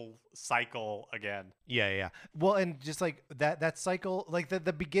whole cycle again. Yeah. Well, and just like that cycle, like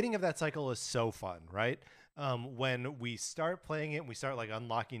the beginning of that cycle is so fun, right? When we start playing it, we start like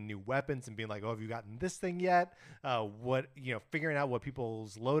unlocking new weapons and being like, oh, have you gotten this thing yet? Figuring out what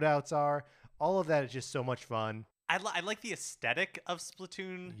people's loadouts are. All of that is just so much fun. I like the aesthetic of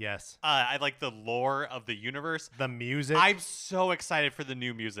Splatoon. Yes. I like the lore of the universe. The music. I'm so excited for the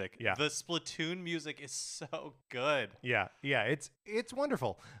new music. Yeah. The Splatoon music is so good. Yeah. It's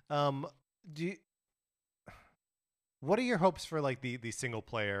wonderful. What are your hopes for like the single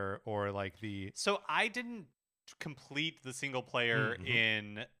player or like the? So I didn't complete the single player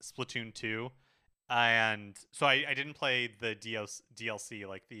in Splatoon 2. And so I didn't play the DLC,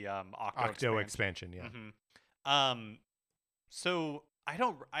 like the Octo expansion. Yeah. So I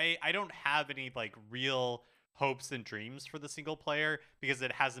don't have any like real hopes and dreams for the single player because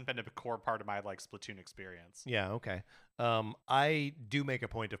it hasn't been a core part of my like Splatoon experience. Yeah, okay. I do make a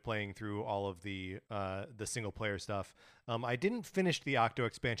point of playing through all of the single player stuff. I didn't finish the Octo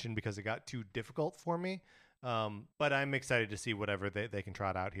expansion because it got too difficult for me. But I'm excited to see whatever they can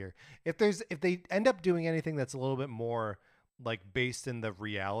trot out here. If they end up doing anything that's a little bit more like based in the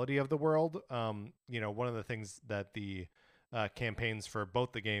reality of the world, one of the things that the campaigns for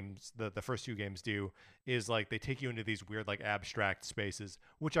both the games, the first two games do, is like they take you into these weird like abstract spaces,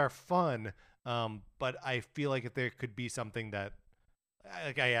 which are fun. But I feel like if there could be something that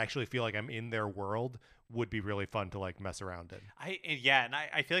I actually feel like I'm in their world, would be really fun to like mess around in. I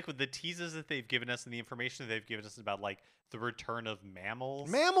feel like with the teases that they've given us and the information that they've given us about like the return of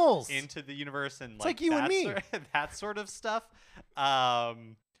mammals into the universe and it's like you and me, that sort of stuff, that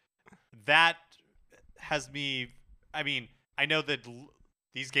has me. I mean, I know that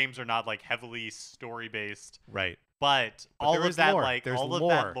these games are not like heavily story based, right? But all of that, lore. like There's all of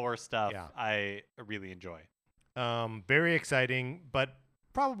lore. that lore stuff, Yeah. I really enjoy. Very exciting, but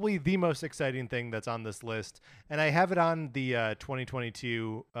probably the most exciting thing that's on this list, and I have it on the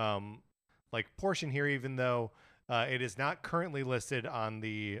 2022 portion here, even though it is not currently listed on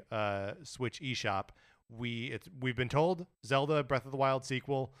the Switch eShop. We've been told Zelda Breath of the Wild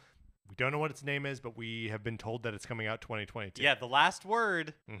sequel. We don't know what its name is, but we have been told that it's coming out 2022. Yeah, the last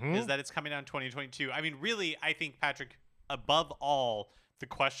word is that it's coming out in 2022. I mean, really, I think, Patrick, above all, the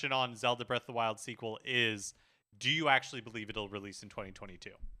question on Zelda Breath of the Wild sequel is, do you actually believe it'll release in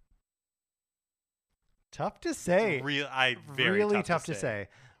 2022? Tough to say. Really tough to say.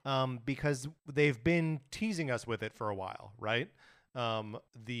 Because they've been teasing us with it for a while, right? When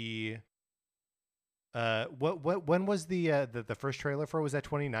was the first trailer for? Was that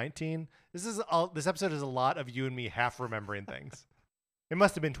 2019? This episode is a lot of you and me half remembering things. It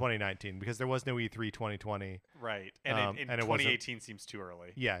must have been 2019 because there was no E3 2020. Right. And 2018 seems too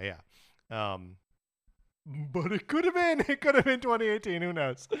early. Yeah. but it could have been. It could have been 2018. Who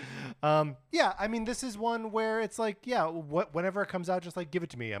knows? Yeah, I mean, this is one where it's like, yeah, whenever it comes out, just like give it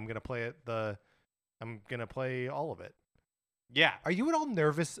to me. I'm gonna play it. I'm gonna play all of it. Yeah. Are you at all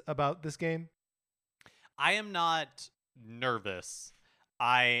nervous about this game? I am not nervous.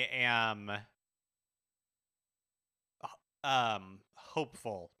 I am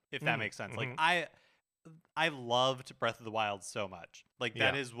hopeful, if that makes sense. Like I loved Breath of the Wild so much. Like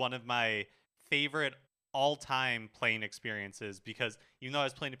that is one of my favorite all-time playing experiences, because even though I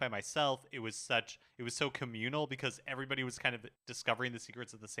was playing it by myself, it was so communal, because everybody was kind of discovering the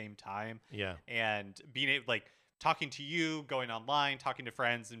secrets at the same time. Yeah. And being able, like, talking to you, going online, talking to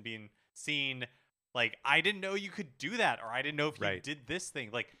friends, and being seen, like, I didn't know you could do that, or I didn't know if you did this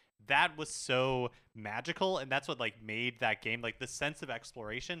thing. Like, that was so magical, and that's what, like, made that game, like, the sense of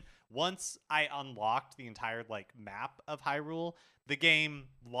exploration. Once I unlocked the entire, like, map of Hyrule, the game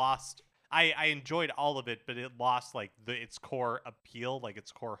lost. I enjoyed all of it, but it lost, like, its core appeal, like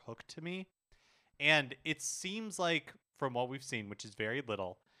its core hook to me. And it seems like, from what we've seen, which is very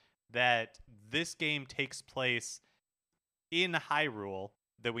little, that this game takes place in Hyrule,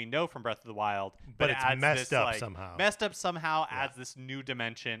 that we know from Breath of the Wild, but it's adds messed this, up like, somehow. Adds this new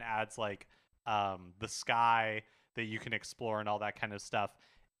dimension, adds, like, the sky that you can explore and all that kind of stuff.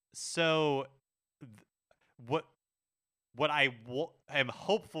 So what I am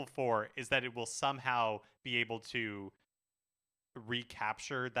hopeful for is that it will somehow be able to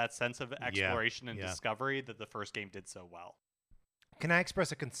recapture that sense of exploration and discovery that the first game did so well. Can I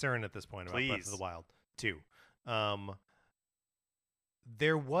express a concern at this point about Breath of the Wild 2?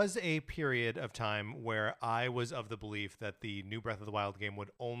 There was a period of time where I was of the belief that the new Breath of the Wild game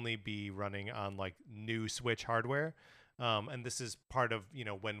would only be running on like new Switch hardware. And this is part of,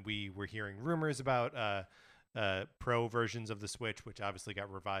 when we were hearing rumors about pro versions of the Switch, which obviously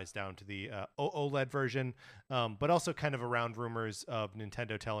got revised down to the OLED version, but also kind of around rumors of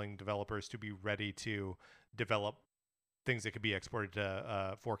Nintendo telling developers to be ready to develop things that could be exported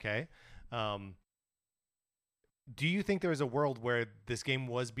to 4K. Do you think there is a world where this game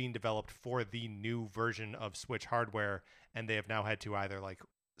was being developed for the new version of Switch hardware, and they have now had to either like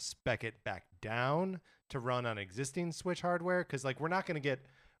spec it back down to run on existing Switch hardware? Because like we're not going to get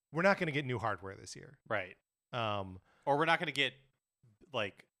new hardware this year, right? Or we're not going to get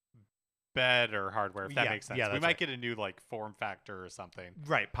like better hardware, if that makes sense. We might get a new like form factor or something,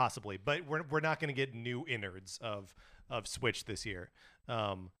 right? Possibly, but we're not going to get new innards of Switch this year.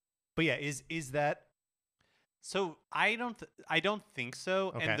 But yeah, is that? So I don't think so.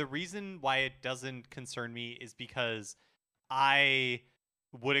 Okay. And the reason why it doesn't concern me is because I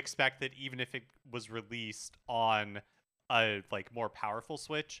would expect that even if it was released on a like more powerful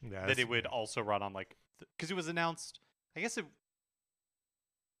Switch, that it would also run on like, because it was announced, I guess it,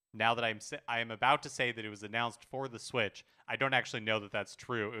 now that I am about to say that it was announced for the Switch, I don't actually know that that's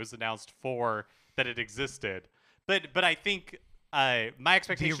true. It was announced for that it existed. But I think my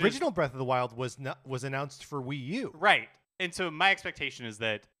expectation, the original Breath of the Wild was announced for Wii U, right? And so my expectation is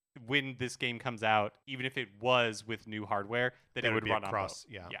that when this game comes out, even if it was with new hardware, that it would run on both.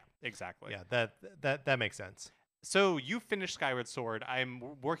 Yeah, exactly. Yeah, that makes sense. So you finished Skyward Sword. I'm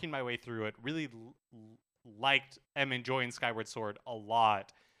working my way through it. Really am enjoying Skyward Sword a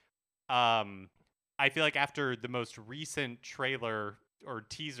lot. I feel like after the most recent trailer or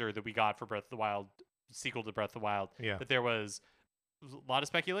teaser that we got for Breath of the Wild, sequel to Breath of the Wild, that there was a lot of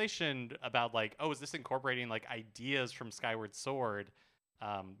speculation about like, oh, is this incorporating like ideas from Skyward Sword,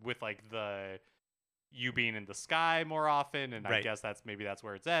 with like you being in the sky more often, and I guess that's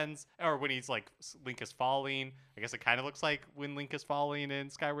where it ends, or when he's like Link is falling. I guess it kind of looks like when Link is falling in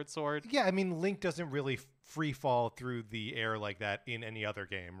Skyward Sword. Yeah, I mean, Link doesn't really free fall through the air like that in any other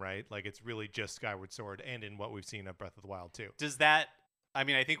game, right? Like it's really just Skyward Sword, and in what we've seen of Breath of the Wild too. Does that? I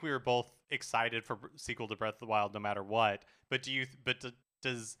mean, I think we were both excited for sequel to Breath of the Wild, no matter what. But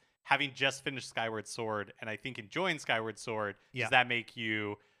does having just finished Skyward Sword and I think enjoying Skyward Sword, does that make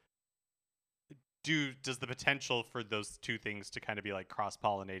you? Does the potential for those two things to kind of be like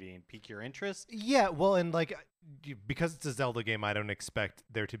cross-pollinating and pique your interest? Yeah, well, and like because it's a Zelda game, I don't expect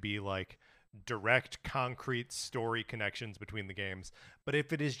there to be like direct, concrete story connections between the games. But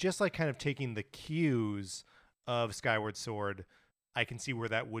if it is just like kind of taking the cues of Skyward Sword, I can see where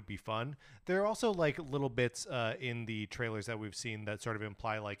that would be fun. There are also like little bits in the trailers that we've seen that sort of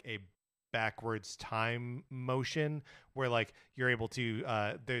imply like a backwards time motion where like you're able to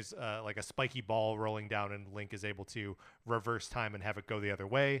there's like a spiky ball rolling down and Link is able to reverse time and have it go the other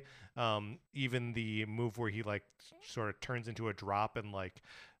way. Even the move where he like sort of turns into a drop and like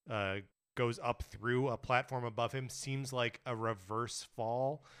goes up through a platform above him seems like a reverse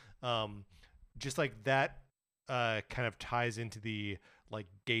fall. just like that kind of ties into the like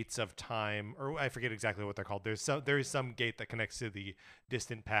gates of time, or I forget exactly what they're called. There is some gate that connects to the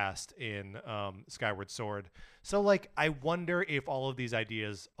distant past in Skyward Sword. So like I wonder if all of these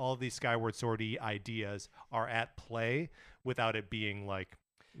ideas, all of these Skyward Swordy ideas are at play without it being like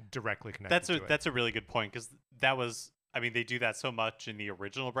directly connected to it. That's a really good point, because that was, I mean, they do that so much in the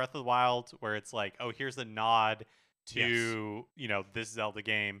original Breath of the Wild, where it's like, oh, here's a nod to this Zelda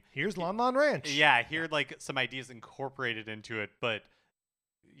game. Here's Lon Lon Ranch. Yeah, here like some ideas incorporated into it, but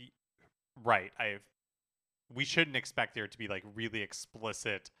right, we shouldn't expect there to be like really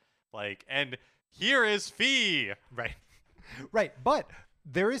explicit, like, and here is Fee. Right. Right. But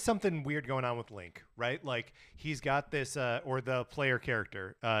there is something weird going on with Link, right? Like he's got this, or the player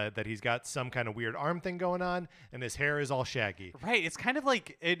character, that he's got some kind of weird arm thing going on, and his hair is all shaggy. Right. It's kind of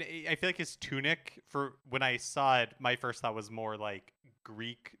like, I feel like his tunic, for when I saw it, my first thought was more like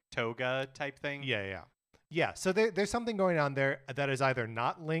Greek toga type thing. Yeah. So there's something going on there that is either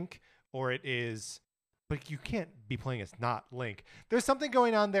not Link or it is, but you can't be playing as not Link. There's something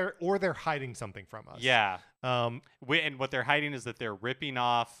going on there, or they're hiding something from us. Yeah. And what they're hiding is that they're ripping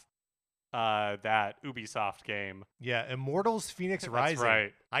off that Ubisoft game. Yeah, Immortals Phoenix Rising. That's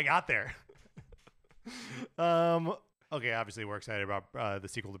right. I got there. Okay, obviously we're excited about the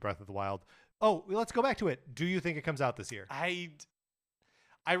sequel to Breath of the Wild. Oh, let's go back to it. Do you think it comes out this year? I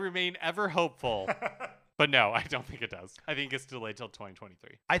remain ever hopeful. But no, I don't think it does. I think it's delayed till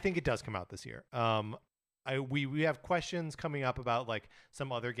 2023. I think it does come out this year. We have questions coming up about like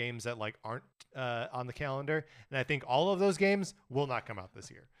some other games that like aren't on the calendar, and I think all of those games will not come out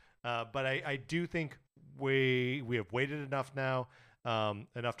this year. But I do think we have waited enough now.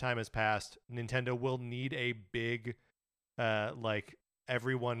 Enough time has passed. Nintendo will need a big like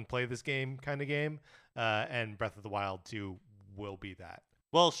everyone play this game kind of game, and Breath of the Wild 2 will be that.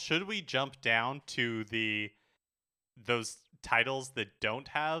 Well, should we jump down to those titles that don't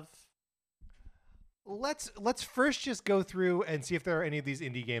have? Let's first just go through and see if there are any of these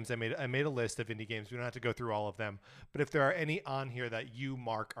indie games. I made a list of indie games. We don't have to go through all of them, but if there are any on here that you,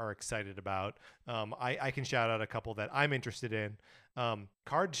 Mark, are excited about, I can shout out a couple that I'm interested in.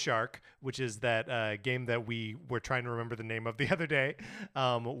 Card Shark, which is that game that we were trying to remember the name of the other day,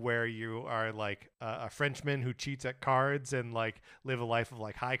 where you are like a Frenchman who cheats at cards and like live a life of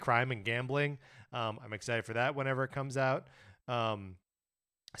like high crime and gambling. I'm excited for that whenever it comes out.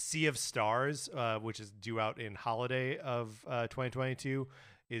 Sea of Stars, which is due out in holiday of 2022,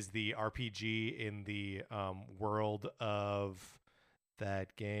 is the RPG in the world of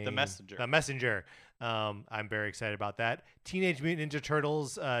that game. The Messenger. The Messenger. I'm very excited about that. Teenage Mutant Ninja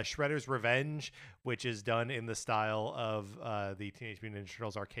Turtles Shredder's Revenge, which is done in the style of the Teenage Mutant Ninja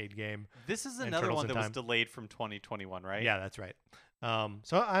Turtles arcade game. This is another one that was delayed from 2021, right? Yeah, that's right.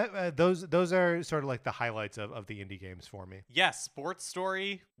 So those are sort of like the highlights of the indie games for me. Yeah, Sports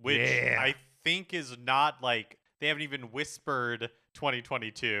Story, which I think is not like, they haven't even whispered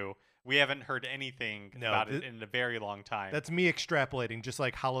 2022. We haven't heard anything about it in a very long time. That's me extrapolating, just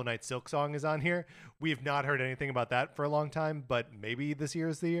like Hollow Knight Silksong is on here. We have not heard anything about that for a long time, but maybe this year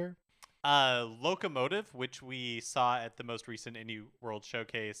is the year. Locomotive, which we saw at the most recent Indie World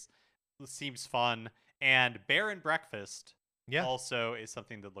Showcase, seems fun. And Bear and Breakfast also is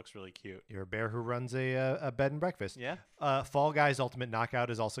something that looks really cute. You're a bear who runs a bed and breakfast. Yeah. Fall Guys Ultimate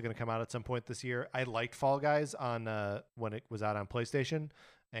Knockout is also going to come out at some point this year. I liked Fall Guys on when it was out on PlayStation,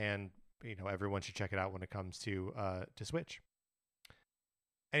 and everyone should check it out when it comes to Switch.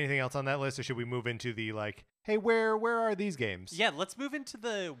 Anything else on that list, or should we move into the like, hey, where are these games? Yeah, let's move into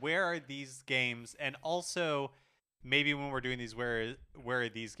the where are these games, and also maybe when we're doing these where are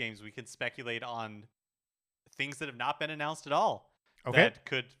these games, we can speculate on things that have not been announced at all that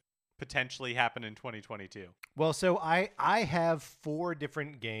could potentially happen in 2022. Well, so I have 4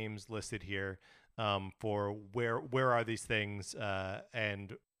 different games listed here for where are these things,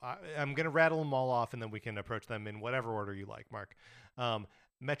 and I'm going to rattle them all off, and then we can approach them in whatever order you like, Mark.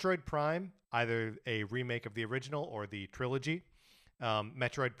 Metroid Prime, either a remake of the original or the trilogy.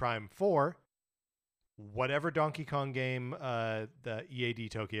 Metroid Prime 4, whatever Donkey Kong game the EAD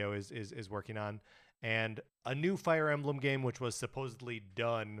Tokyo is working on, and a new Fire Emblem game, which was supposedly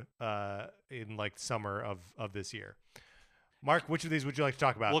done in like summer of this year. Mark, which of these would you like to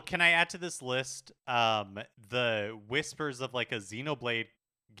talk about? Well, can I add to this list the whispers of like a Xenoblade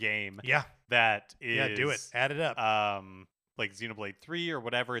game? Yeah. That is... Yeah, do it. Add it up. Like Xenoblade 3 or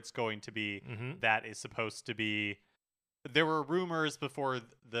whatever it's going to be, mm-hmm. that is supposed to be... There were rumors before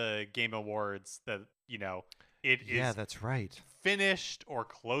the Game Awards that, it is... Yeah, that's right. Finished or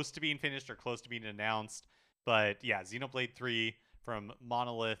close to being finished or close to being announced. But yeah, Xenoblade 3 from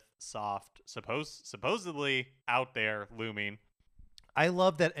Monolith Soft, supposedly out there looming. I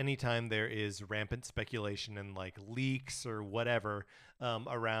love that anytime there is rampant speculation and like leaks or whatever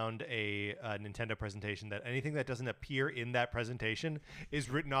around a Nintendo presentation, that anything that doesn't appear in that presentation is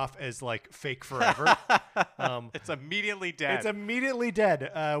written off as like fake forever. It's immediately dead. It's immediately dead,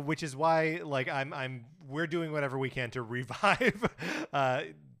 which is why like we're doing whatever we can to revive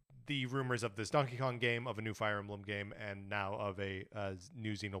the rumors of this Donkey Kong game, of a new Fire Emblem game, and now of a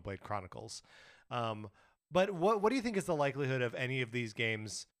new Xenoblade Chronicles. But what do you think is the likelihood of any of these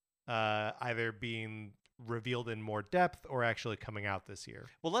games either being revealed in more depth or actually coming out this year?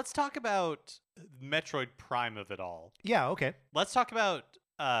 Well, let's talk about Metroid Prime of it all. Yeah, okay. Let's talk about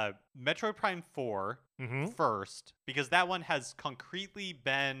Metroid Prime 4 first, because that one has concretely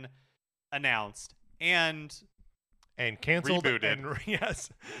been announced and canceled. Rebooted. And, yes.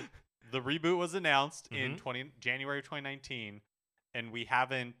 The reboot was announced in January of 2019. And we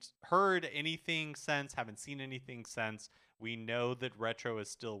haven't heard anything since, haven't seen anything since. We know that Retro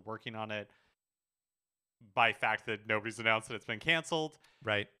is still working on it by fact that nobody's announced that it's been canceled.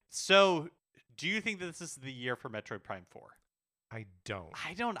 Right. So, do you think that this is the year for Metroid Prime 4? I don't.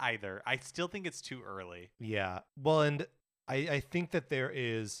 I don't either. I still think it's too early. Yeah. Well, and I think that there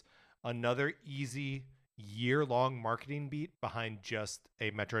is another easy year-long marketing beat behind just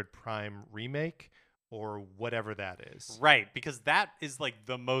a Metroid Prime remake, or whatever that is. Right, because that is like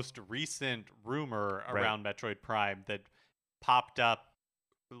the most recent rumor around Metroid Prime that popped up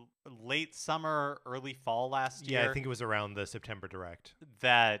late summer, early fall last year. Yeah, I think it was around the September Direct.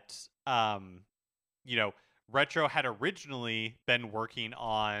 That, Retro had originally been working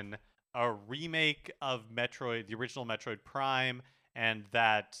on a remake of Metroid, the original Metroid Prime, and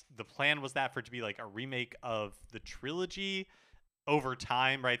that the plan was that for it to be like a remake of the trilogy over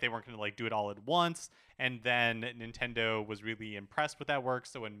time, right? They weren't going to like do it all at once. And then Nintendo was really impressed with that work.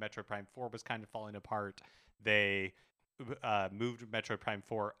 So when Metroid Prime 4 was kind of falling apart, they moved Metroid Prime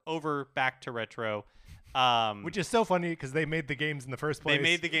 4 over back to Retro. Which is so funny because they made the games in the first place. They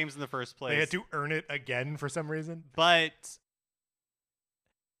made the games in the first place. They had to earn it again for some reason. But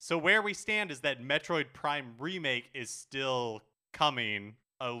so where we stand is that Metroid Prime Remake is still coming,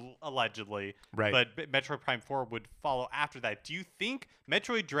 allegedly. Right. But Metroid Prime 4 would follow after that. Do you think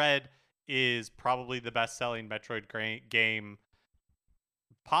Metroid Dread is probably the best-selling Metroid game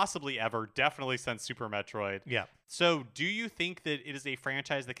possibly ever, definitely since Super Metroid? Yeah. So do you think that it is a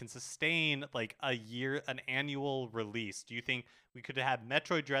franchise that can sustain like an annual release? Do you think we could have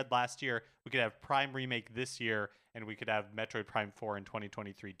Metroid Dread last year, we could have Prime Remake this year, and we could have Metroid Prime 4 in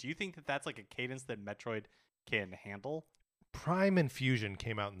 2023? Do you think that that's like a cadence that Metroid can handle? Prime and Fusion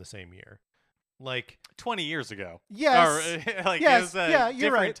came out in the same year. Like 20 years ago. Yes. Or, like, yes. it was a yeah,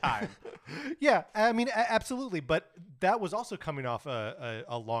 you're different right. time. Yeah, I mean, absolutely. But that was also coming off a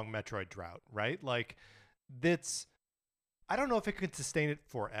long Metroid drought, right? Like, I don't know if it could sustain it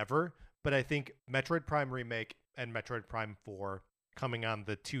forever, but I think Metroid Prime Remake and Metroid Prime 4 coming on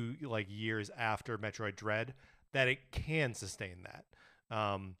the 2 like years after Metroid Dread, that it can sustain that.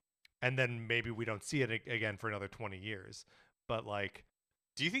 And then maybe we don't see it again for another 20 years. But like,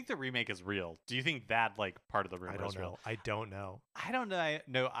 do you think the remake is real? Do you think that like part of the rumor is real? I don't know. I don't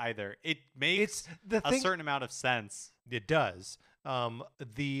know either. It makes a certain amount of sense. It does.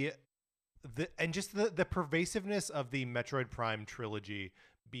 The pervasiveness of the Metroid Prime trilogy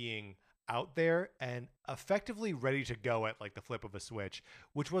being out there and effectively ready to go at like the flip of a switch,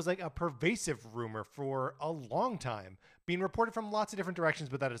 which was like a pervasive rumor for a long time, being reported from lots of different directions,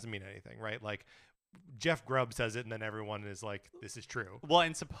 but that doesn't mean anything, right? Like Jeff Grubb says it and then everyone is like, this is true. Well,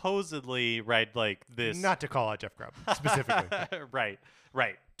 and supposedly, right, like this, not to call out Jeff Grubb specifically. right,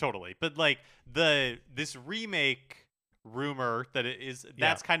 totally. But like this remake rumor that it is,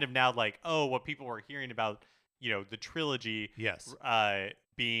 that's kind of now like, oh, what people were hearing about, the trilogy, yes,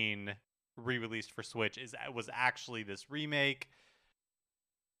 being re-released for Switch was actually this remake.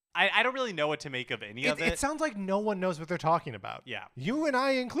 I don't really know what to make of any of it. It sounds like no one knows what they're talking about. Yeah. You and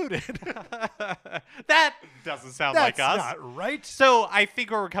I included. That doesn't sound like us. That's not right. So I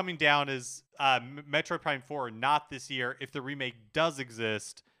think where we're coming down is Metroid Prime 4, not this year. If the remake does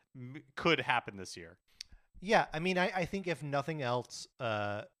exist, could happen this year. Yeah, I mean, I think if nothing else,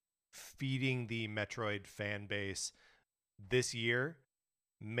 feeding the Metroid fan base this year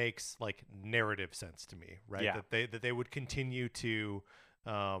makes like narrative sense to me, right? Yeah. That they would continue to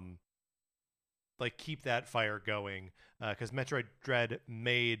like keep that fire going, because Metroid Dread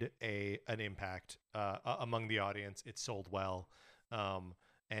made an impact among the audience. It sold well,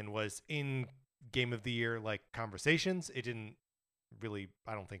 and was in Game of the Year like conversations. It didn't really,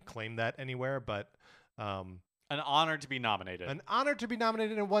 I don't think, claim that anywhere, but An honor to be nominated. An honor to be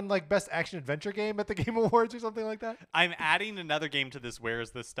nominated and won like Best Action Adventure Game at the Game Awards or something like that. I'm adding another game to this Where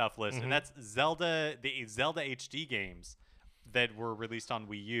Is This Stuff list, Mhm. and that's Zelda, the Zelda HD games that were released on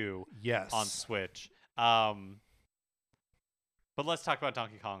Wii U, Yes. on Switch. But let's talk about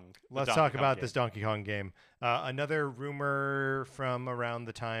Donkey Kong. Let's talk about this Donkey Kong game. Another rumor from around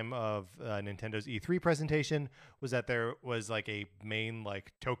the time of Nintendo's E3 presentation was that there was like a main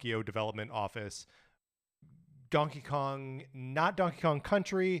like Tokyo development office. Donkey Kong, not Donkey Kong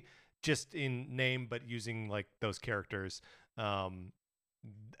Country, just in name, but using like those characters. A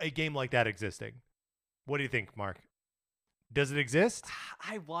game like that existing. What do you think, Mark? Does it exist?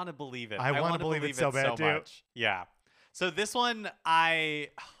 I want to believe it. I wanna believe it so bad, too. much. Yeah. So this one, I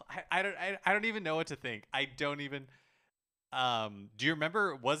don't even know what to think. I don't even. Do you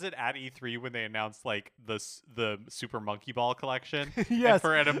remember? Was it at E3 when they announced like the Super Monkey Ball collection? Yes.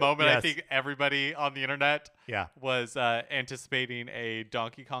 And at a moment, I Yes. think everybody on the internet Yeah. was anticipating a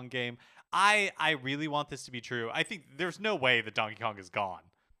Donkey Kong game. I really want this to be true. I think there's no way that Donkey Kong is gone.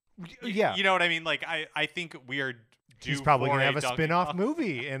 Yeah. You know what I mean? Like I think we are due. He's probably for going to have a Donkey spin-off Kong.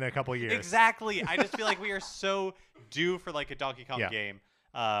 movie in a couple years. Exactly. I just feel like we are so due for like a Donkey Kong Yeah. game.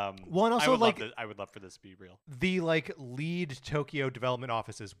 Well, and also, like, I would love for this to be real. the like lead Tokyo development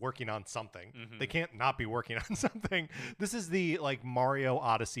office is working on something. Mhm. They can't not be working on something. This is the like Mario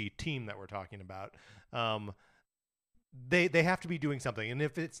Odyssey team that we're talking about. They have to be doing something, and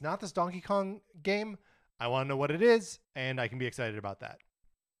if it's not this Donkey Kong game, I want to know what it is, and I can be excited about that.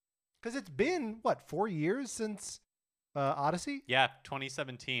 Because it's been what 4 years since Odyssey. Yeah,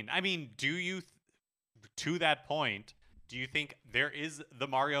 2017. I mean, to that point, do you think there is the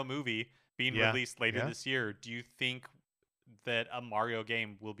Mario movie being Yeah, released later yeah. this year? Do you think that a Mario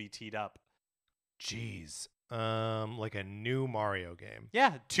game will be teed up? Jeez, like a new Mario game.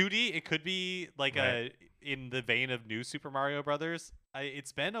 Yeah, 2D. It could be like Right. in the vein of New Super Mario Brothers.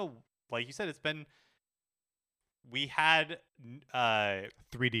 It's been like you said. It's been. We had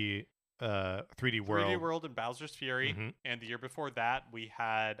 3D 3D World. 3D World and Bowser's Fury, Mhm. and the year before that we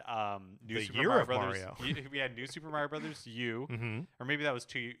had New The Super year Mario of Brothers. Mario. We had New Super Mario Brothers U, Mm-hmm. or maybe that was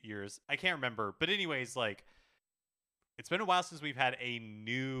 2 years. I can't remember. But anyways, like it's been a while since we've had a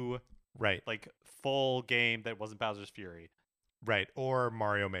new Right, like full game that wasn't Bowser's Fury. right, or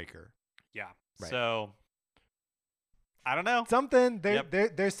Mario Maker. Yeah. Right. So I don't know. Something there,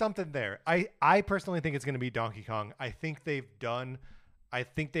 Yep. there's something there. I personally think it's going to be Donkey Kong. I think they have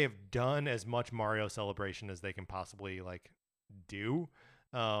done as much Mario Celebration as they can possibly like do.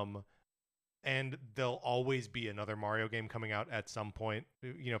 And there'll always be another Mario game coming out at some point,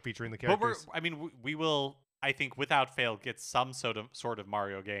 featuring the But characters. we will, I think, without fail, get some sort of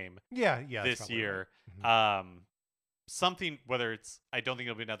Mario game Yeah, that's this probably year. right. Something, whether it's, I don't think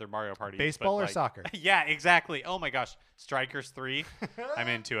it'll be another Mario Party. but, Baseball or like- soccer. Yeah, exactly. Oh my gosh, Strikers 3. I'm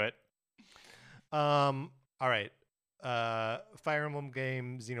into it. All right. Fire Emblem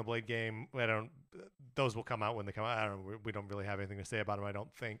game, Xenoblade game. Those will come out when they come out. I don't know. We don't really have anything to say about them, I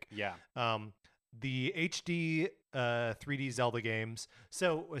don't think. Yeah. The HD 3D Zelda games.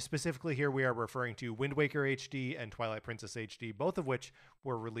 So specifically here we are referring to Wind Waker HD and Twilight Princess HD, both of which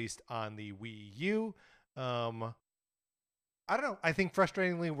were released on the Wii U. I don't know. I think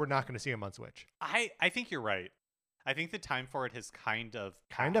frustratingly we're not going to see them on Switch. I think you're right. I think the time for it has kind of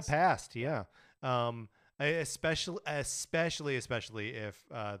Passed, yeah. Especially if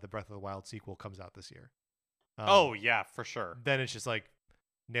the Breath of the Wild sequel comes out this year. Oh yeah, for sure. Then it's just like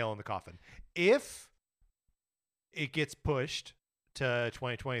nail in the coffin. If it gets pushed to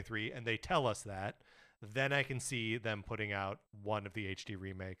 2023 and they tell us that, then I can see them putting out one of the HD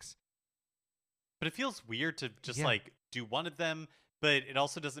remakes. But it feels weird to just Yeah. like do one of them, but it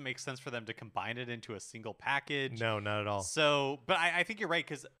also doesn't make sense for them to combine it into a single package. No, not at all. So, but I think you're right,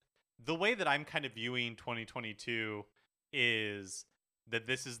 because the way that I'm kind of viewing 2022 is that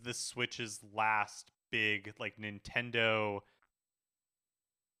this is the Switch's last big like Nintendo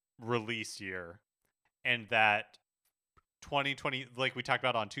release year, and that 2020, like we talked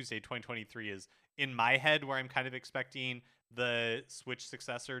about on Tuesday, 2023 is in my head where I'm kind of expecting the Switch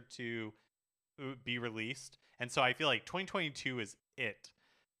successor to be released. And so I feel like 2022 is it.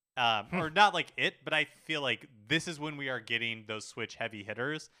 Or not like it, but I feel like this is when we are getting those Switch heavy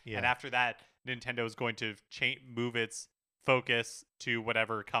hitters. Yeah. And after that, Nintendo is going to move its focus to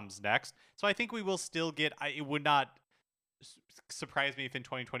whatever comes next. So I think we will still get, it would not surprise me if in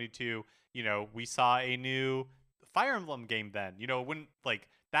 2022, we saw a new Fire Emblem game then. It wouldn't like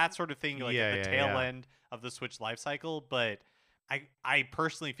that sort of thing, like at the tail end of the Switch life cycle. But I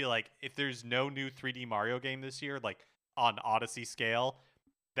personally feel like if there's no new 3D Mario game this year, like on Odyssey scale,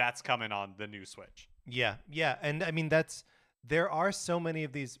 that's coming on the new Switch. Yeah, and I mean there are so many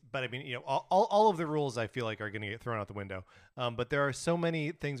of these, but I mean, all of the rules I feel like are going to get thrown out the window. But there are so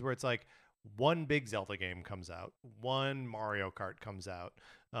many things where it's like one big Zelda game comes out, one Mario Kart comes out,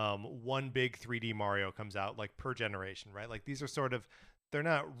 one big 3D Mario comes out, like per generation, right? Like these are sort of, they're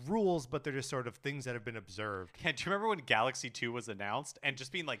not rules, but they're just sort of things that have been observed. Yeah, do you remember when Galaxy 2 was announced and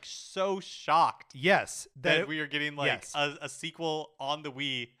just being like so shocked Yes, that we are getting like yes. a sequel on the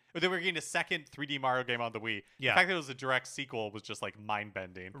Wii, or that we were getting a second 3D Mario game on the Wii? Yeah. The fact that it was a direct sequel was just like mind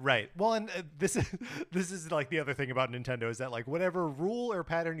bending. Right. Well, and this is like the other thing about Nintendo is that like whatever rule or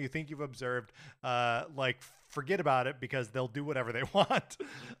pattern you think you've observed, like forget about it because they'll do whatever they want.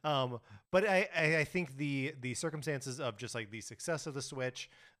 But I think the circumstances of just like the success of the Switch,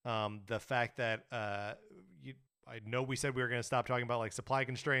 the fact that I know we said we were going to stop talking about like supply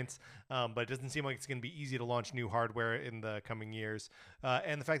constraints, but it doesn't seem like it's going to be easy to launch new hardware in the coming years.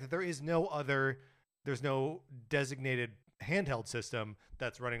 And the fact that there's no designated handheld system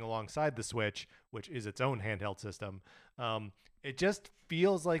that's running alongside the Switch, which is its own handheld system. It just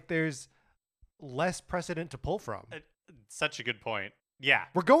feels like there's less precedent to pull from. Such a good point. Yeah.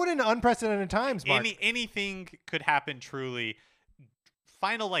 We're going into unprecedented times, Mark. Anything could happen, truly.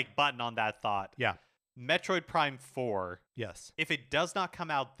 Final like button on that thought. Yeah. Metroid Prime 4. Yes. If it does not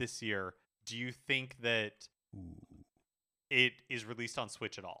come out this year, do you think that it is released on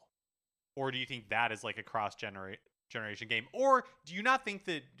Switch at all? Or do you think that is like a cross-generation game? Or do you not think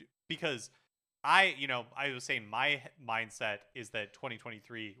that, because I was saying my mindset is that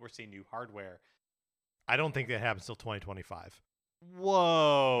 2023, we're seeing new hardware. I don't think that happens till 2025.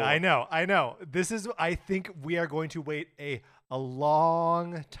 Whoa. I know. I think we are going to wait a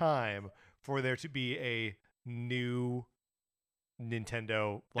long time for there to be a new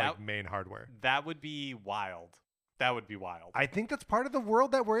Nintendo main hardware. That would be wild. I think that's part of the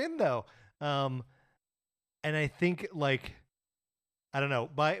world that we're in, though. And I think like, I don't know,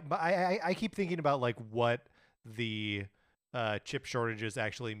 but I keep thinking about like what the chip shortages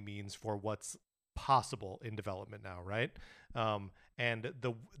actually means for what's possible in development now, right? And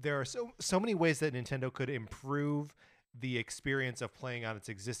there are so many ways that Nintendo could improve the experience of playing on its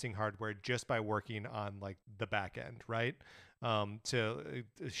existing hardware just by working on like the back end, right? To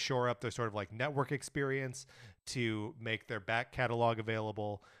shore up their sort of like network experience, to make their back catalog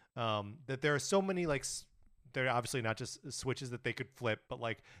available. That there are so many like, they're obviously not just switches that they could flip, but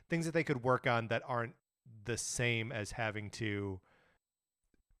like things that they could work on that aren't the same as having to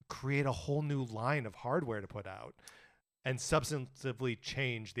create a whole new line of hardware to put out and substantively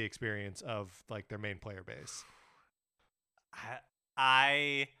change the experience of like their main player base.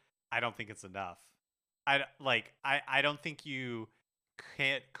 I don't think it's enough. I don't think you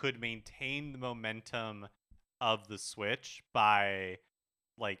could maintain the momentum of the Switch by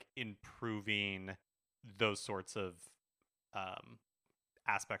like improving those sorts of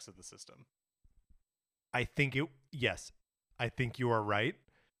aspects of the system. I think you are right,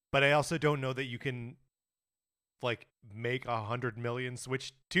 but I also don't know that you can like make 100 million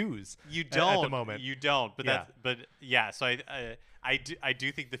Switch 2s. You don't at the moment. You don't. But yeah. So I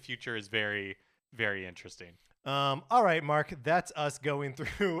do think the future is very, very interesting. All right, Mark, that's us going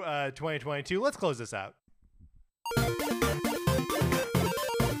through 2022. Let's close this out.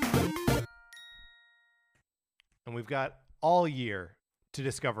 And we've got all year to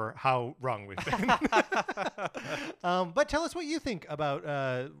discover how wrong we've been. But tell us what you think about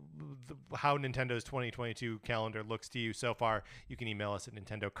how Nintendo's 2022 calendar looks to you so far. You can email us at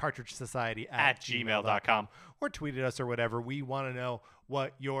nintendocartridgesociety@gmail.com or tweet at us or whatever. We want to know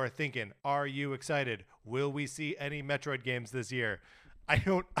what you're thinking. Are you excited? Will we see any Metroid games this year? I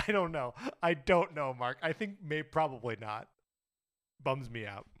don't know. I don't know, Mark. I think probably not. Bums me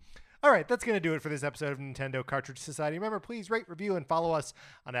out. All right, that's going to do it for this episode of Nintendo Cartridge Society. Remember, please rate, review, and follow us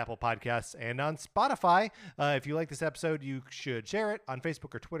on Apple Podcasts and on Spotify. If you like this episode, you should share it on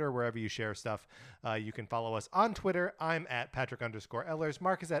Facebook or Twitter, wherever you share stuff. You can follow us on Twitter. I'm at Patrick_Ellers.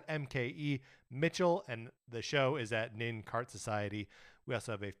 Mark is at MKE Mitchell, and the show is at Nin Cart Society. We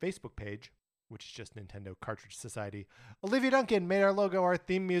also have a Facebook page, which is just Nintendo Cartridge Society. Olivia Duncan made our logo. Our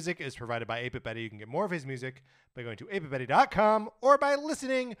theme music is provided by 8-Bit Betty. You can get more of his music by going to 8bitbetty.com or by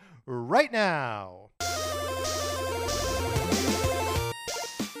listening right now.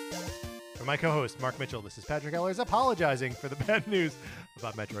 For my co-host, Mark Mitchell, this is Patrick Ellers apologizing for the bad news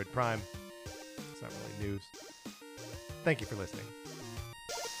about Metroid Prime. It's not really news. Thank you for listening.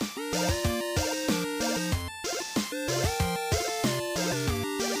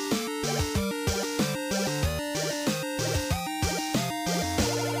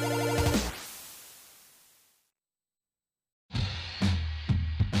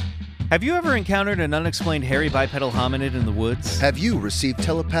 Have you ever encountered an unexplained hairy bipedal hominid in the woods? Have you received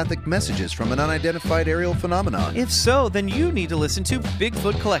telepathic messages from an unidentified aerial phenomenon? If so, then you need to listen to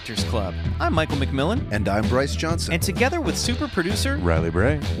Bigfoot Collectors Club. I'm Michael McMillan. And I'm Bryce Johnson. And together with super producer Riley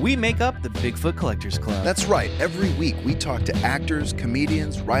Bray, we make up the Bigfoot Collectors Club. That's right. Every week we talk to actors,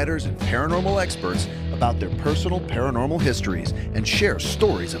 comedians, writers, and paranormal experts about their personal paranormal histories and share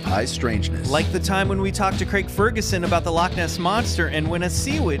stories of high strangeness. Like the time when we talked to Craig Ferguson about the Loch Ness Monster and when a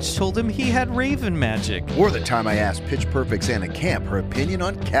sea witch told him he had raven magic. Or the time I asked Pitch Perfect's Anna Camp her opinion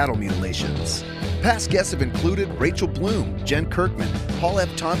on cattle mutilations. Past guests have included Rachel Bloom, Jen Kirkman, Paul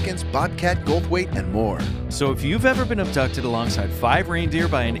F. Tompkins, Bobcat Goldthwait, and more. So if you've ever been abducted alongside 5 reindeer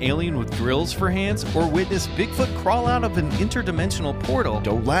by an alien with drills for hands or witnessed Bigfoot crawl out of an interdimensional portal,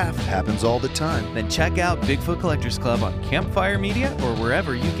 Don't laugh, happens all the time. then check out Bigfoot Collectors Club on Campfire Media or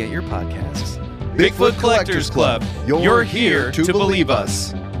wherever you get your podcasts. Bigfoot Collectors Club. You're here to believe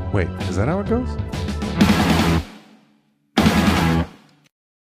us. wait, is that how it goes?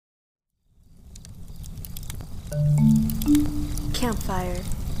 Campfire.